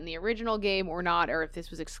like that in the original game or not, or if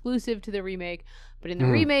this was exclusive to the remake. But in the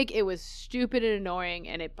remake, it was stupid and annoying,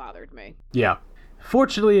 and it bothered me. Yeah.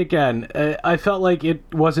 Fortunately, again, I felt like it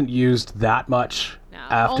wasn't used that much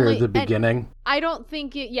after the beginning. I don't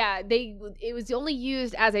think it was only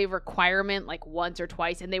used as a requirement like once or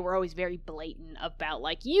twice, and they were always very blatant about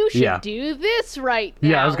like, you should do this right now.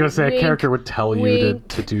 Yeah, I was going to say, wink, a character would tell you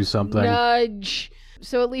to do something. Nudge.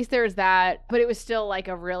 So at least there's that, but it was still like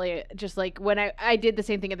a really, just like when I did the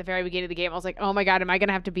same thing at the very beginning of the game, I was like, oh my God, am I going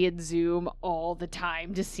to have to be in Zoom all the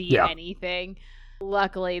time to see anything?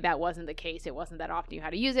 Luckily, that wasn't the case. It wasn't that often you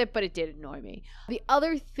had to use it, but it did annoy me. The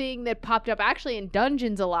other thing that popped up actually in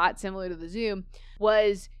dungeons a lot, similar to the Zoom,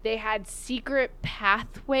 was they had secret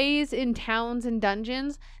pathways in towns and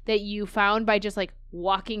dungeons that you found by just like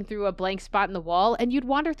walking through a blank spot in the wall, and you'd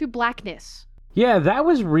wander through blackness. Yeah, that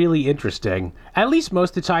was really interesting. At least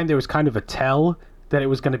most of the time there was kind of a tell that it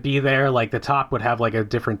was going to be there. Like the top would have like a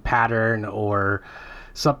different pattern or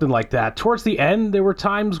something like that. Towards the end, there were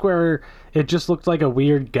times where it just looked like a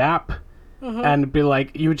weird gap. And it'd be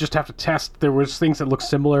like, you would just have to test. There was things that looked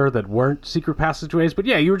similar that weren't secret passageways. But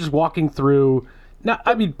yeah, you were just walking through,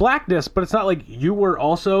 blackness, but it's not like you were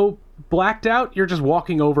also blacked out. You're just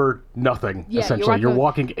walking over nothing, essentially. You're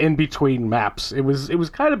walking in between maps. It was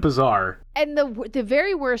kind of bizarre. And the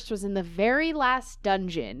very worst was in the very last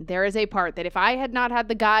dungeon. There is a part that if I had not had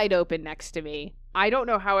the guide open next to me, I don't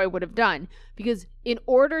know how I would have done. Because in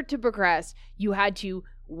order to progress, you had to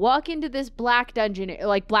walk into this black dungeon,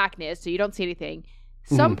 like blackness, so you don't see anything.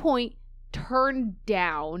 Some point, turn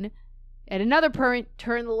down. At another point,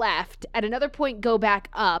 turn left. At another point, go back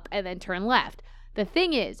up and then turn left. The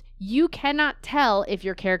thing is, you cannot tell if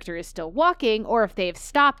your character is still walking or if they've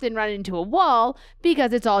stopped and run into a wall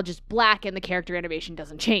because it's all just black and the character animation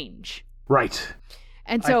doesn't change. Right.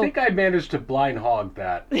 And so I think I managed to blind hog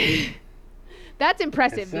that. That's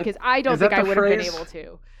impressive because I don't think I would have been able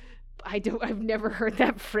to. I've never heard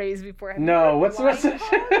that phrase before. No, what's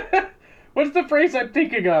the phrase I'm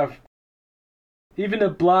thinking of? Even a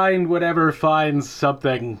blind whatever finds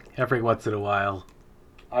something every once in a while.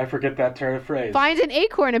 I forget that turn of phrase. Finds an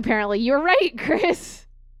acorn, apparently. You're right, Chris.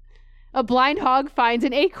 A blind hog finds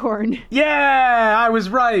an acorn. Yeah, I was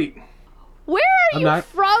right. Where are you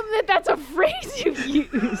from that's a phrase you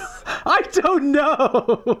use? I don't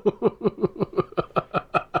know.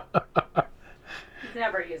 He's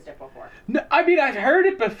never used it before. No, I've heard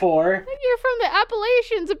it before. You're from the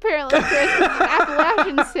Appalachians, apparently, Chris.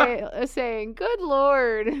 Appalachian saying, good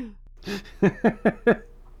Lord.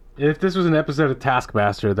 If this was an episode of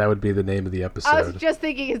Taskmaster, that would be the name of the episode. I was just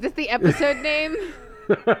thinking, is this the episode name?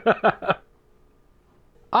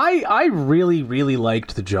 I really, really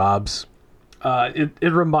liked the jobs.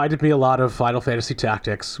 It reminded me a lot of Final Fantasy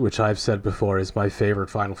Tactics, which I've said before is my favorite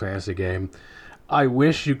Final Fantasy game. I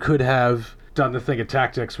wish you could have done the thing at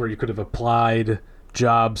Tactics where you could have applied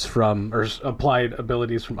jobs from, or applied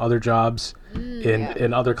abilities from other jobs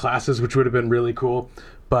in other classes, which would have been really cool.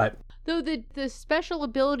 But though the special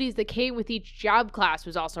abilities that came with each job class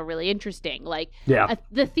was also really interesting. Like, yeah,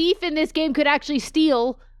 the thief in this game could actually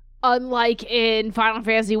steal, unlike in Final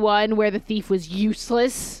Fantasy 1 where the thief was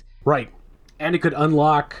useless. right. And it could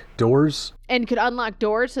unlock doors. And could unlock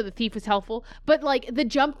doors, so the thief was helpful. But, like, the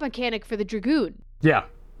jump mechanic for the Dragoon Yeah.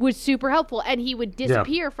 was super helpful. And he would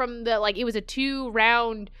disappear from the, like, it was a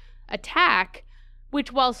 2-round attack,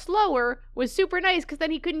 which, while slower, was super nice because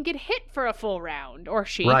then he couldn't get hit for a full round. Or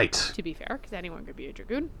she, Right. to be fair, because anyone could be a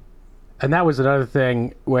Dragoon. And that was another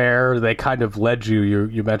thing where they kind of led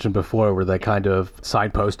you mentioned before, where they kind of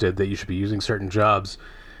signposted that you should be using certain jobs.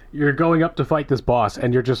 You're going up to fight this boss,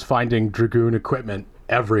 and you're just finding Dragoon equipment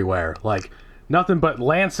everywhere. Like, nothing but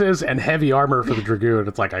lances and heavy armor for the Dragoon.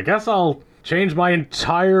 It's like, I guess I'll change my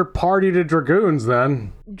entire party to Dragoons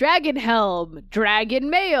then. Dragon Helm, Dragon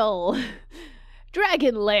Mail,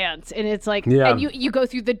 Dragon Lance. And it's like, Yeah. and you go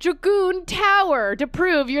through the Dragoon Tower to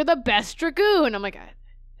prove you're the best Dragoon. I'm like,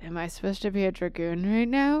 am I supposed to be a Dragoon right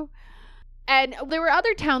now? And there were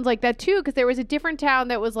other towns like that too, because there was a different town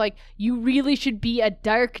that was like, you really should be a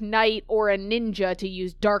Dark Knight or a ninja to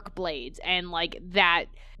use Dark Blades. And like that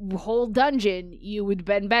whole dungeon, you would have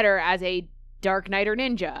been better as a Dark Knight or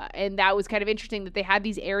ninja. And that was kind of interesting that they had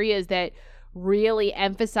these areas that really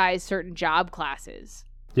emphasize certain job classes.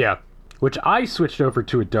 Yeah. Which I switched over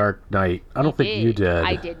to a Dark Knight. I don't think you did.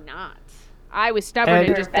 I did not. I was stubborn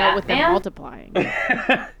and just dealt with them multiplying.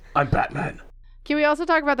 I'm Batman. Can we also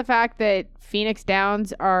talk about the fact that Phoenix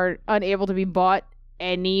Downs are unable to be bought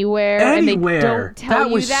anywhere? And they don't tell that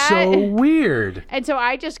you was that? so weird. And so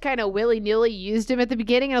I just kind of willy-nilly used them at the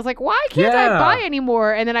beginning. And I was like, why can't I Yeah. buy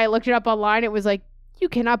anymore? And then I looked it up online. It was like, you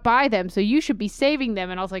cannot buy them, so you should be saving them.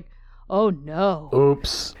 And I was like, oh, no.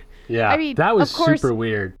 Oops. Yeah, I mean, that was of course, super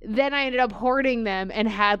weird. Then I ended up hoarding them and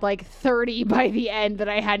had like 30 by the end that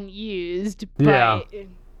I hadn't used. But Yeah.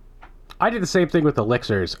 I did the same thing with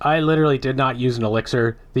elixirs. I literally did not use an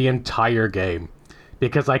elixir the entire game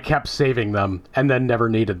because I kept saving them and then never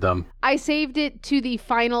needed them. I saved it to the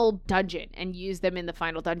final dungeon and used them in the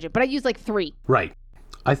final dungeon. But I used like 3. Right.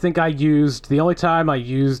 I think the only time I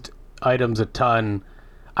used items a ton,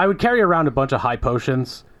 I would carry around a bunch of high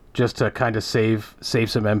potions just to kind of save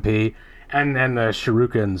some MP. And then the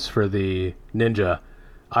shurikens for the ninja,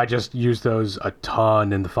 I just used those a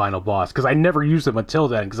ton in the final boss because I never used them until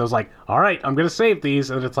then because I was like, all right, I'm going to save these.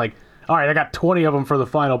 And it's like, all right, I got 20 of them for the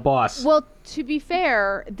final boss. Well, to be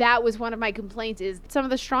fair, that was one of my complaints is some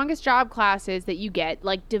of the strongest job classes that you get,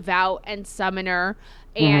 like Devout and Summoner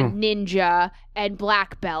and Ninja and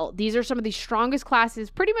Black Belt. These are some of the strongest classes,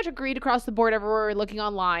 pretty much agreed across the board everywhere looking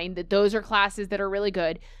online, that those are classes that are really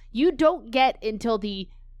good. You don't get until the,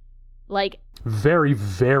 like... Very,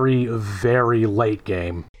 very, very late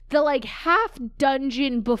game. The, like, half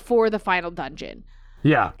dungeon before the final dungeon.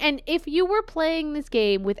 Yeah. And if you were playing this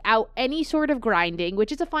game without any sort of grinding,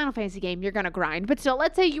 which is a Final Fantasy game, you're going to grind. But still,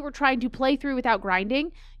 let's say you were trying to play through without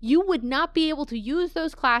grinding, you would not be able to use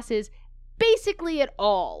those classes basically at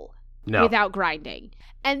all without grinding.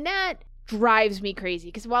 And that drives me crazy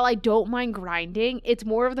because while I don't mind grinding, it's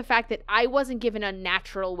more of the fact that I wasn't given a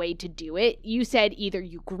natural way to do it. You said either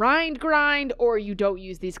you grind, or you don't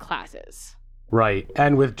use these classes. Right.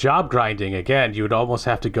 And with job grinding, again, you would almost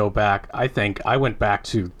have to go back. I think I went back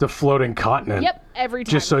to the floating continent. Yep, every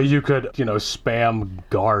time. Just so you could, spam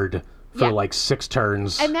guard for like 6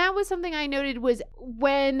 turns. And that was something I noted was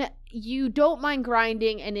when you don't mind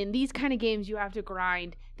grinding, and in these kind of games you have to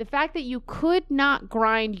grind, the fact that you could not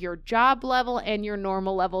grind your job level and your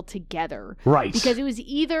normal level together. Right. Because it was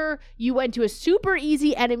either you went to a super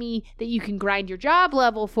easy enemy that you can grind your job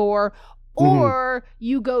level for, or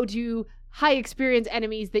you go to high experience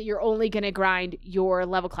enemies that you're only going to grind your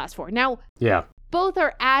level class for. Now, both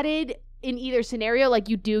are added in either scenario. Like,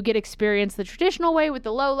 you do get experience the traditional way with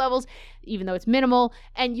the low levels, even though it's minimal,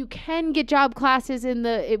 and you can get job classes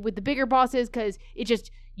with the bigger bosses because it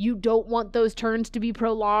just, you don't want those turns to be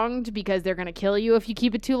prolonged because they're going to kill you if you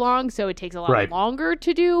keep it too long, so it takes a lot longer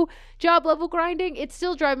to do job level grinding. It's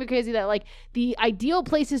still driving me crazy that, like, the ideal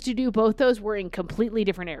places to do both those were in completely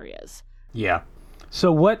different areas. Yeah. So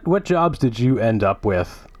what jobs did you end up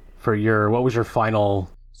with for what was your final?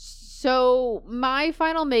 So my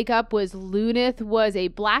final makeup was Lunith was a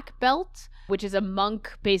black belt, which is a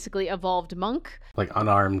monk, basically evolved monk. Like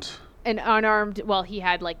unarmed. An unarmed, well, he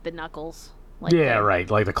had like the knuckles. Like right,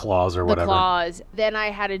 like the claws or whatever. The claws. Then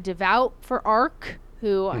I had a devout for Ark,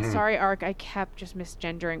 who, sorry Ark, I kept just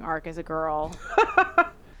misgendering Ark as a girl.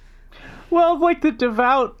 Well, like the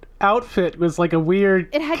devout, outfit was like a weird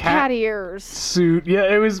It had cat ears. suit.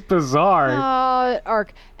 Yeah, it was bizarre.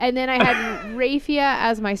 Arc. And then I had Rafia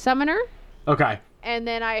as my summoner. Okay. And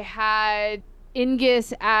then I had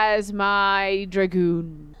Ingus as my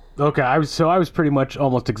Dragoon. Okay, I was pretty much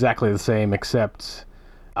almost exactly the same, except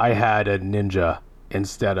I had a ninja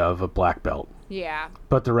instead of a black belt. Yeah.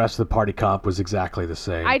 But the rest of the party comp was exactly the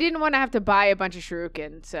same. I didn't want to have to buy a bunch of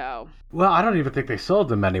shuriken, so... Well, I don't even think they sold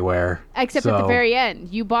them anywhere. Except at the very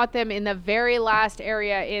end. You bought them in the very last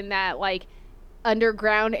area in that, like,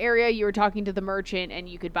 underground area. You were talking to the merchant, and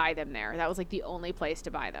you could buy them there. That was, like, the only place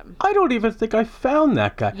to buy them. I don't even think I found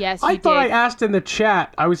that guy. Yes, I you thought did. I asked in the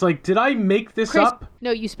chat. I was like, did I make this Chris, up?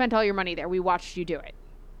 no, you spent all your money there. We watched you do it.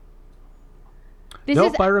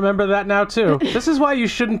 Nope, I remember that now, too. This is why you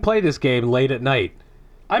shouldn't play this game late at night.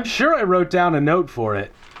 I'm sure I wrote down a note for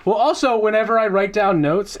it. Well, also, whenever I write down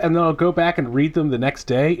notes and then I'll go back and read them the next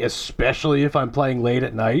day, especially if I'm playing late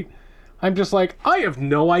at night, I'm just like, I have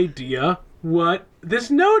no idea what this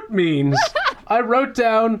note means. I wrote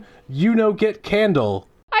down, get candle.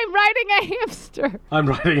 I'm riding a hamster. I'm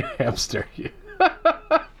riding a hamster.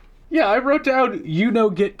 Yeah, I wrote down,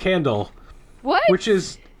 get candle. What? Which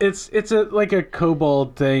is, it's a like a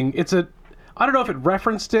kobold thing. I don't know if it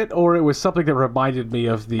referenced it or it was something that reminded me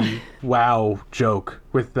of the WoW joke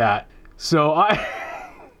with that. So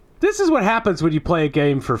this is what happens when you play a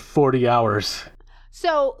game for 40 hours.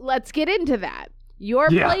 So let's get into that. Your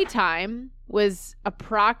Yeah. playtime was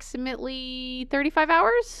approximately 35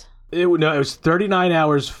 hours? It was 39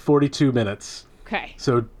 hours, 42 minutes. Okay.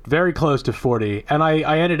 So very close to 40. And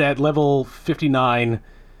I ended at level 59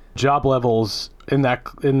 job levels in that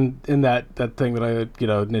thing that I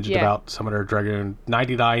ninja Yeah. devout summoner dragoon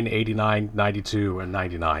 99, 89, 92 and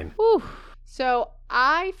 99. Whew. So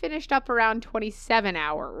I finished up around 27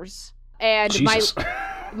 hours. And Jesus.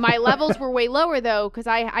 my levels were way lower though, because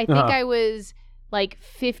I think Uh-huh. I was like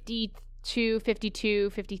 52, 52,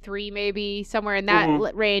 53 maybe, somewhere in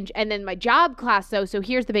that range. And then my job class though, so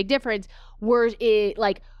here's the big difference, were it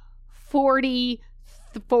like 40,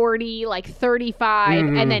 like 35,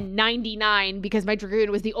 and then 99 because my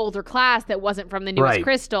Dragoon was the older class that wasn't from the newest Right.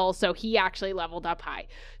 crystal, so he actually leveled up high.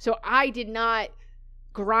 So I did not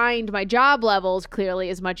grind my job levels clearly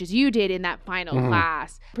as much as you did in that final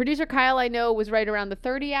class. Producer Kyle, I know, was right around the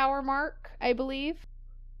 30-hour mark, I believe.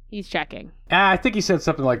 He's checking. I think he said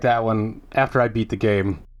something like that one after I beat the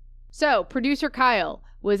game. So, producer Kyle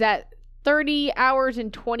was at 30 hours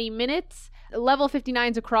and 20 minutes. Level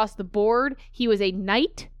 59s across the board. He was a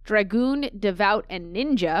knight, dragoon, devout, and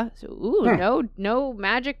ninja. So, no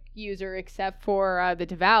magic user except for the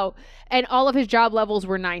devout. And all of his job levels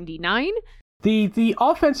were 99. The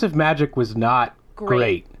offensive magic was not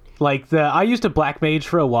great. Like I used a black mage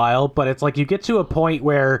for a while, but it's like you get to a point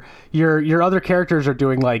where your other characters are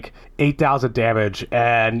doing like 8,000 damage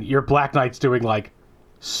and your black knight's doing like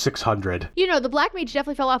 600. The black mage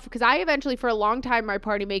definitely fell off because I eventually, for a long time, my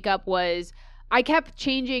party makeup was, I kept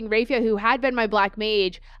changing Rafia, who had been my black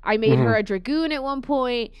mage. I made her a dragoon at one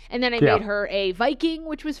point, and then I made her a Viking,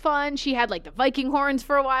 which was fun. She had like the Viking horns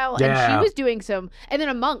for a while, and she was doing some, and then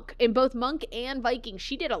a monk. In both monk and Viking,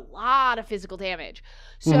 she did a lot of physical damage.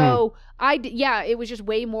 So it was just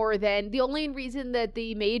way more than, the only reason that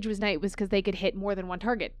the mage was knight was because they could hit more than one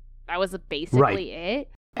target. That was basically it.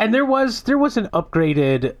 And there was an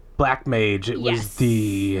upgraded black mage. It was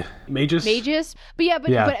the Magus.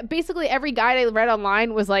 But basically every guide I read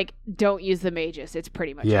online was like, don't use the Magus. It's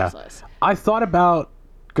pretty much useless. I thought about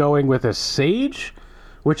going with a sage,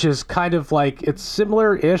 which is kind of like, it's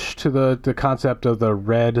similar-ish to the concept of the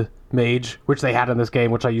red mage, which they had in this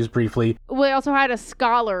game, which I used briefly. We also had a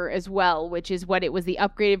scholar as well, which is what it was, the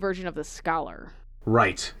upgraded version of the scholar.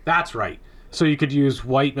 Right. That's right. So you could use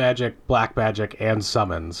white magic, black magic, and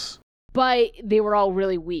summons. But they were all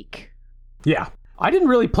really weak. Yeah. I didn't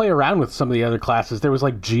really play around with some of the other classes. There was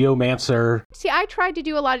like Geomancer. See, I tried to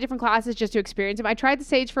do a lot of different classes just to experience them. I tried the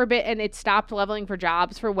Sage for a bit and it stopped leveling for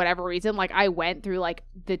jobs for whatever reason. Like I went through like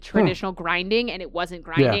the traditional grinding and it wasn't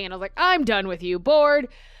grinding. And I was like, I'm done with you, bored.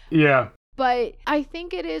 Yeah. But I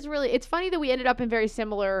think it is really, it's funny that we ended up in very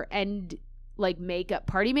similar and like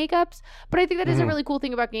party makeups, but I think that is a really cool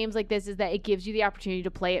thing about games like this, is that it gives you the opportunity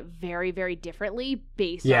to play it very, very differently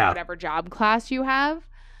based on whatever job class you have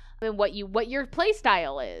and what your play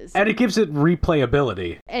style is, And it gives it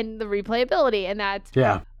replayability. and the replayability, and that's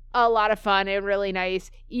a lot of fun and really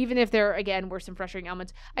nice, even if there, again, were some frustrating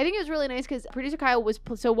elements. I think it was really nice because Producer Kyle was...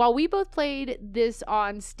 So while we both played this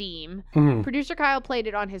on Steam, Producer Kyle played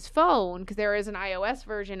it on his phone because there is an iOS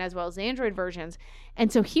version as well as Android versions.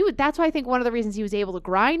 And so that's why I think one of the reasons he was able to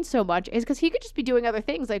grind so much is because he could just be doing other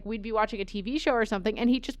things. Like we'd be watching a TV show or something and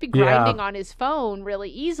he'd just be grinding on his phone really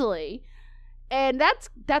easily. And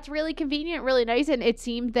that's really convenient, really nice, and it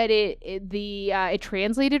seemed that it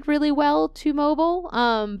translated really well to mobile,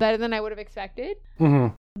 better than I would have expected.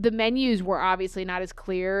 Mm-hmm. The menus were obviously not as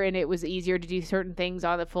clear, and it was easier to do certain things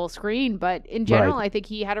on the full screen. But in general, I think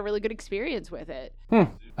he had a really good experience with it.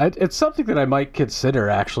 It's something that I might consider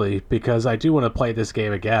actually, because I do want to play this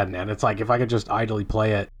game again, and it's like if I could just idly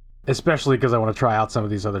play it. Especially because I want to try out some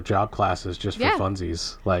of these other job classes just for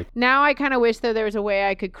funsies. Like now I kind of wish that there was a way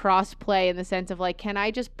I could cross-play in the sense of like, can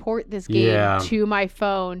I just port this game to my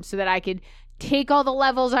phone so that I could take all the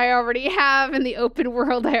levels I already have and the open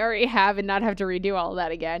world I already have and not have to redo all of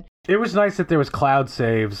that again. It was nice that there was cloud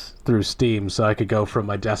saves through Steam so I could go from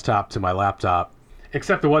my desktop to my laptop.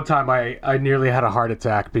 Except the one time I nearly had a heart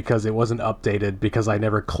attack because it wasn't updated because I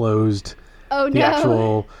never closed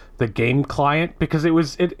the game client, because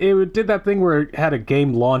it did that thing where it had a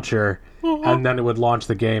game launcher and then it would launch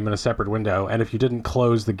the game in a separate window, and if you didn't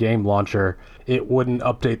close the game launcher it wouldn't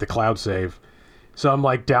update the cloud save. So I'm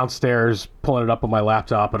like downstairs pulling it up on my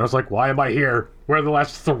laptop and I was like, why am I here? Where are the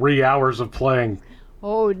last 3 hours of playing?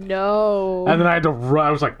 Oh no. And then I had to run.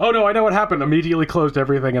 I was like, oh no, I know what happened. Immediately closed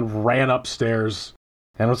everything and ran upstairs.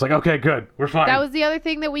 And I was like, okay, good. We're fine. That was the other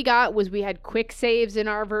thing that we got, was we had quick saves in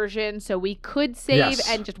our version, so we could save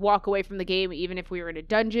and just walk away from the game even if we were in a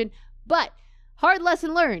dungeon. But, hard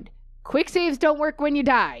lesson learned, quick saves don't work when you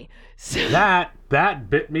die. So that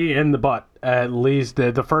bit me in the butt. At least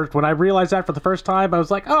the first, when I realized that for the first time, I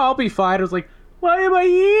was like, oh, I'll be fine. I was like, why am I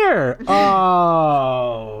here?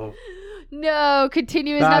 Oh. No,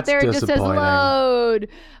 continue is not there. It just says load.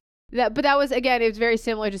 But that was, again, it was very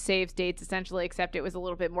similar to save states, essentially, except it was a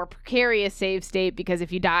little bit more precarious save state because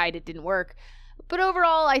if you died, it didn't work. But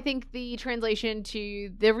overall, I think the translation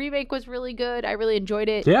to the remake was really good. I really enjoyed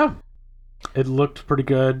it. Yeah, it looked pretty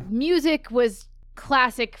good. Music was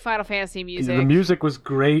classic Final Fantasy music. The music was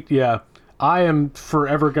great, yeah. I am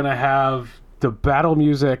forever going to have the battle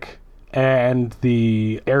music and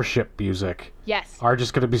the airship music. Yes. Are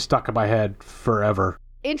just going to be stuck in my head forever.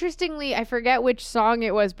 Interestingly, I forget which song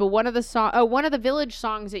it was, but one of the village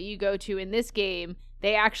songs that you go to in this game,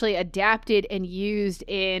 they actually adapted and used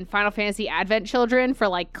in Final Fantasy Advent Children for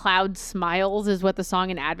like Cloud Smiles is what the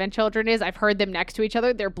song in Advent Children is. I've heard them next to each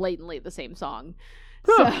other. They're blatantly the same song.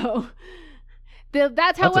 Huh. So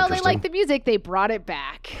that's how well they like the music. They brought it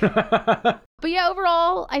back. But yeah,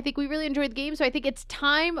 overall, I think we really enjoyed the game. So I think it's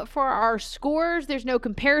time for our scores. There's no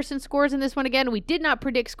comparison scores in this one. Again, we did not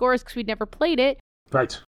predict scores because we'd never played it.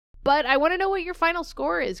 Right. But I want to know what your final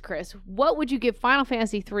score is, Chris. What would you give Final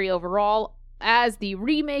Fantasy III overall as the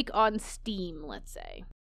remake on Steam, let's say?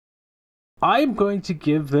 I'm going to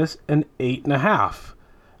give this an 8.5.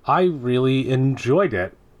 I really enjoyed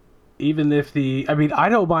it. Even if I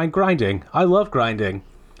don't mind grinding. I love grinding.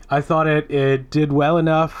 I thought it did well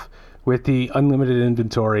enough with the unlimited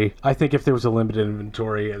inventory. I think if there was a limited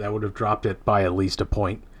inventory, that would have dropped it by at least a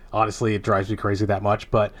point. Honestly, it drives me crazy that much,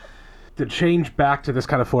 but the change back to this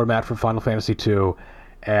kind of format from Final Fantasy II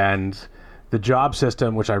and the job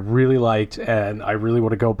system, which I really liked, and I really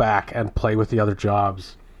want to go back and play with the other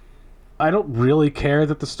jobs. I don't really care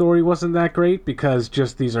that the story wasn't that great because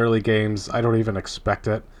just these early games, I don't even expect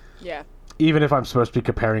it. Yeah. Even if I'm supposed to be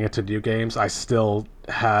comparing it to new games, I still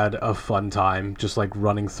had a fun time just like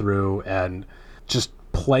running through and just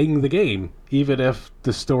playing the game, even if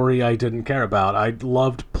the story I didn't care about. I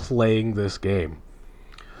loved playing this game.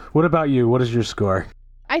 What about you? What is your score?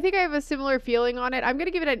 I think I have a similar feeling on it. I'm going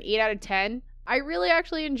to give it an 8 out of 10. I really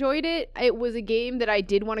actually enjoyed it. It was a game that I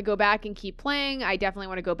did want to go back and keep playing. I definitely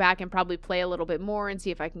want to go back and probably play a little bit more and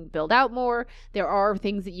see if I can build out more. There are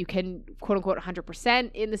things that you can, quote unquote,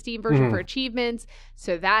 100% in the Steam version for achievements.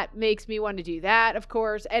 So that makes me want to do that, of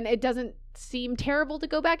course. And it doesn't seem terrible to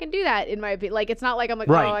go back and do that, in my opinion. Like, it's not like I'm like,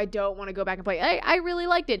 right. Oh, I don't want to go back and play. I really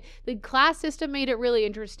liked it. The class system made it really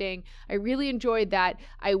interesting. I really enjoyed that.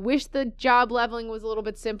 I wish the job leveling was a little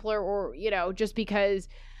bit simpler, or, just because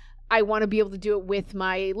I want to be able to do it with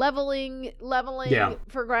my leveling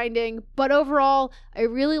for grinding. But overall, I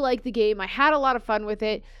really like the game. I had a lot of fun with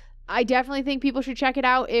it. I definitely think people should check it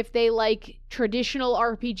out if they like traditional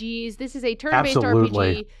RPGs. This is a turn-based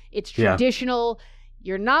RPG. It's traditional. Yeah.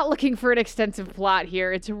 You're not looking for an extensive plot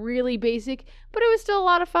here. It's really basic, but it was still a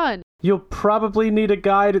lot of fun. You'll probably need a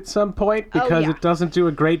guide at some point because it doesn't do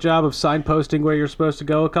a great job of signposting where you're supposed to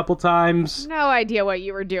go a couple times. No idea what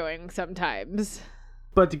you were doing sometimes.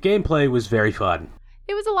 But the gameplay was very fun.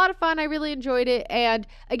 It was a lot of fun. I really enjoyed it. And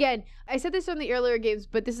again, I said this on the earlier games,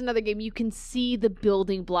 but this is another game. You can see the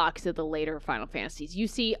building blocks of the later Final Fantasies. You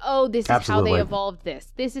see, this is how they evolved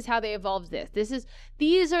this. This is how they evolved this.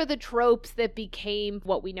 These are the tropes that became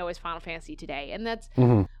what we know as Final Fantasy today. And that's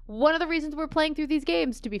one of the reasons we're playing through these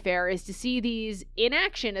games, to be fair, is to see these in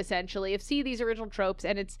action, essentially, see these original tropes.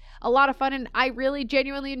 And it's a lot of fun. And I really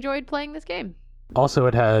genuinely enjoyed playing this game. Also,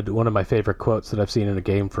 it had one of my favorite quotes that I've seen in a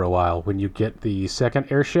game for a while. When you get the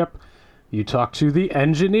second airship, you talk to the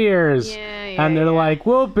engineers. And they're like,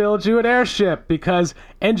 we'll build you an airship because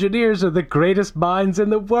engineers are the greatest minds in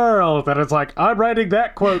the world. And it's like, I'm writing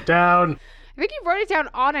that quote down. I think you wrote it down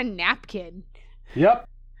on a napkin. Yep.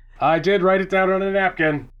 I did write it down on a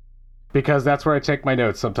napkin because that's where I take my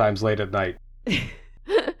notes sometimes late at night.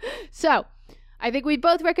 So, I think we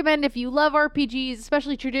both recommend, if you love RPGs,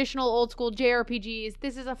 especially traditional old school JRPGs,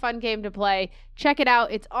 this is a fun game to play. Check it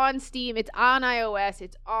out. It's on Steam. It's on iOS.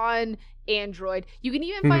 It's on Android. You can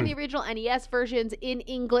even find the original NES versions in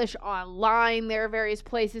English online. There are various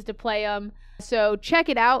places to play them. So check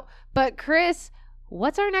it out. But Chris,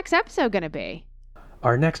 what's our next episode going to be?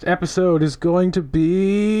 Our next episode is going to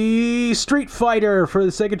be Street Fighter for the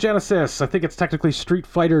Sega Genesis. I think it's technically Street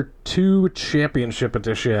Fighter 2 Championship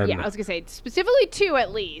Edition. Yeah, I was going to say specifically 2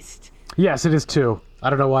 at least. Yes, it is 2. I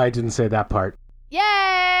don't know why I didn't say that part.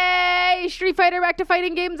 Yay! Street Fighter back to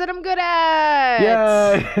fighting games that I'm good at!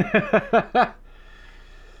 Yay!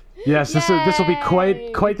 Yes, this will be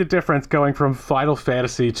quite the difference going from Final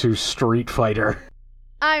Fantasy to Street Fighter.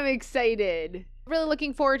 I'm excited. Really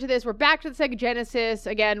looking forward to this. We're back to the Sega Genesis.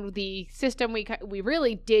 Again, the system we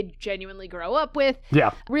really did genuinely grow up with.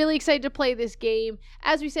 Yeah. Really excited to play this game.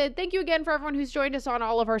 As we said, thank you again for everyone who's joined us on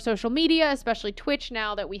all of our social media, especially Twitch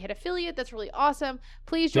now that we hit affiliate. That's really awesome.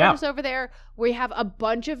 Please join us over there. We have a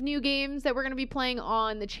bunch of new games that we're going to be playing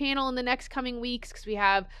on the channel in the next coming weeks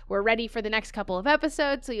because we're ready for the next couple of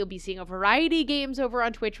episodes. So you'll be seeing a variety of games over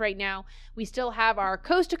on Twitch right now. We still have our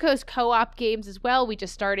Coast to Coast co-op games as well. We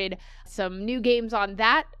just started some new games on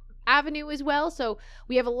that avenue as well. So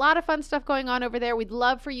we have a lot of fun stuff going on over there. We'd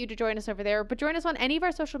love for you to join us over there, but join us on any of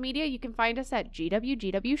our social media. You can find us at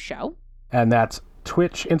GWGW Show. And that's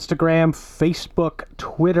Twitch, Instagram, Facebook,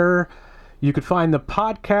 Twitter. You could find the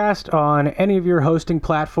podcast on any of your hosting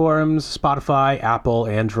platforms, Spotify, Apple,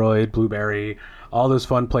 Android, Blueberry, all those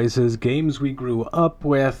fun places, games we grew up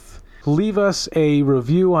with. Leave us a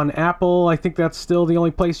review on Apple. I think that's still the only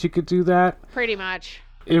place you could do that. Pretty much.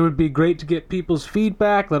 It would be great to get people's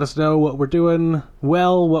feedback. Let us know what we're doing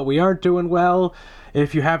well, what we aren't doing well.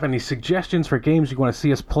 If you have any suggestions for games you want to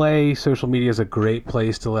see us play, social media is a great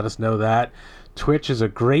place to let us know that. Twitch is a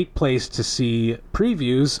great place to see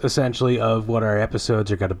previews, essentially, of what our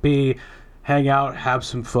episodes are going to be. Hang out, have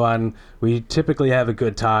some fun. We typically have a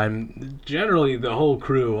good time. Generally, the whole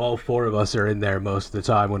crew, all 4 of us, are in there most of the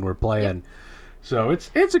time when we're playing. Yep. So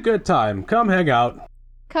it's a good time. Come hang out.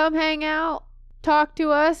 Come hang out. Talk to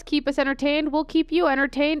us. Keep us entertained. We'll keep you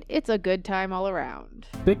entertained. It's a good time all around.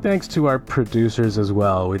 Big thanks to our producers as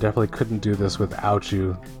well. We definitely couldn't do this without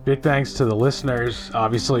you. Big thanks to the listeners.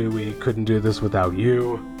 Obviously, we couldn't do this without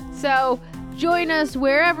you. So join us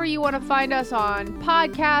wherever you want to find us on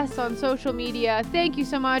podcasts, on social media. Thank you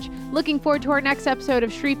so much. Looking forward to our next episode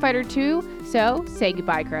of Street Fighter 2. So say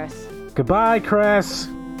goodbye, Chris. Goodbye, Chris.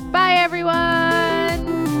 Bye,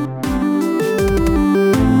 everyone.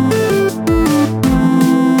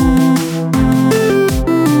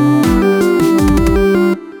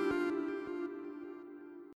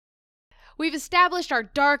 We've established our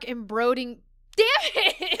dark and brooding... Damn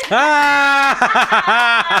it! I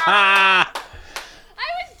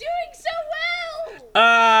was doing so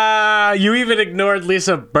well! You even ignored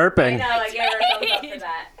Lisa burping. I know, I gave her a thumbs up for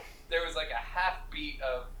that. There was like a half beat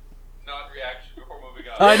of non-reaction before moving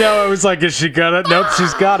on. I know, it was like, is she got it? Nope,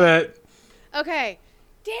 she's got it. Okay.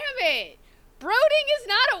 Damn it! Brooding is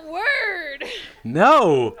not a word!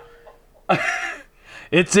 No!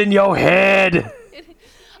 It's in your head!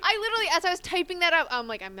 I literally, as I was typing that up, I'm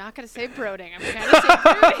like, I'm not going to say brooding. I'm going to say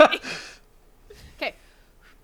brooding.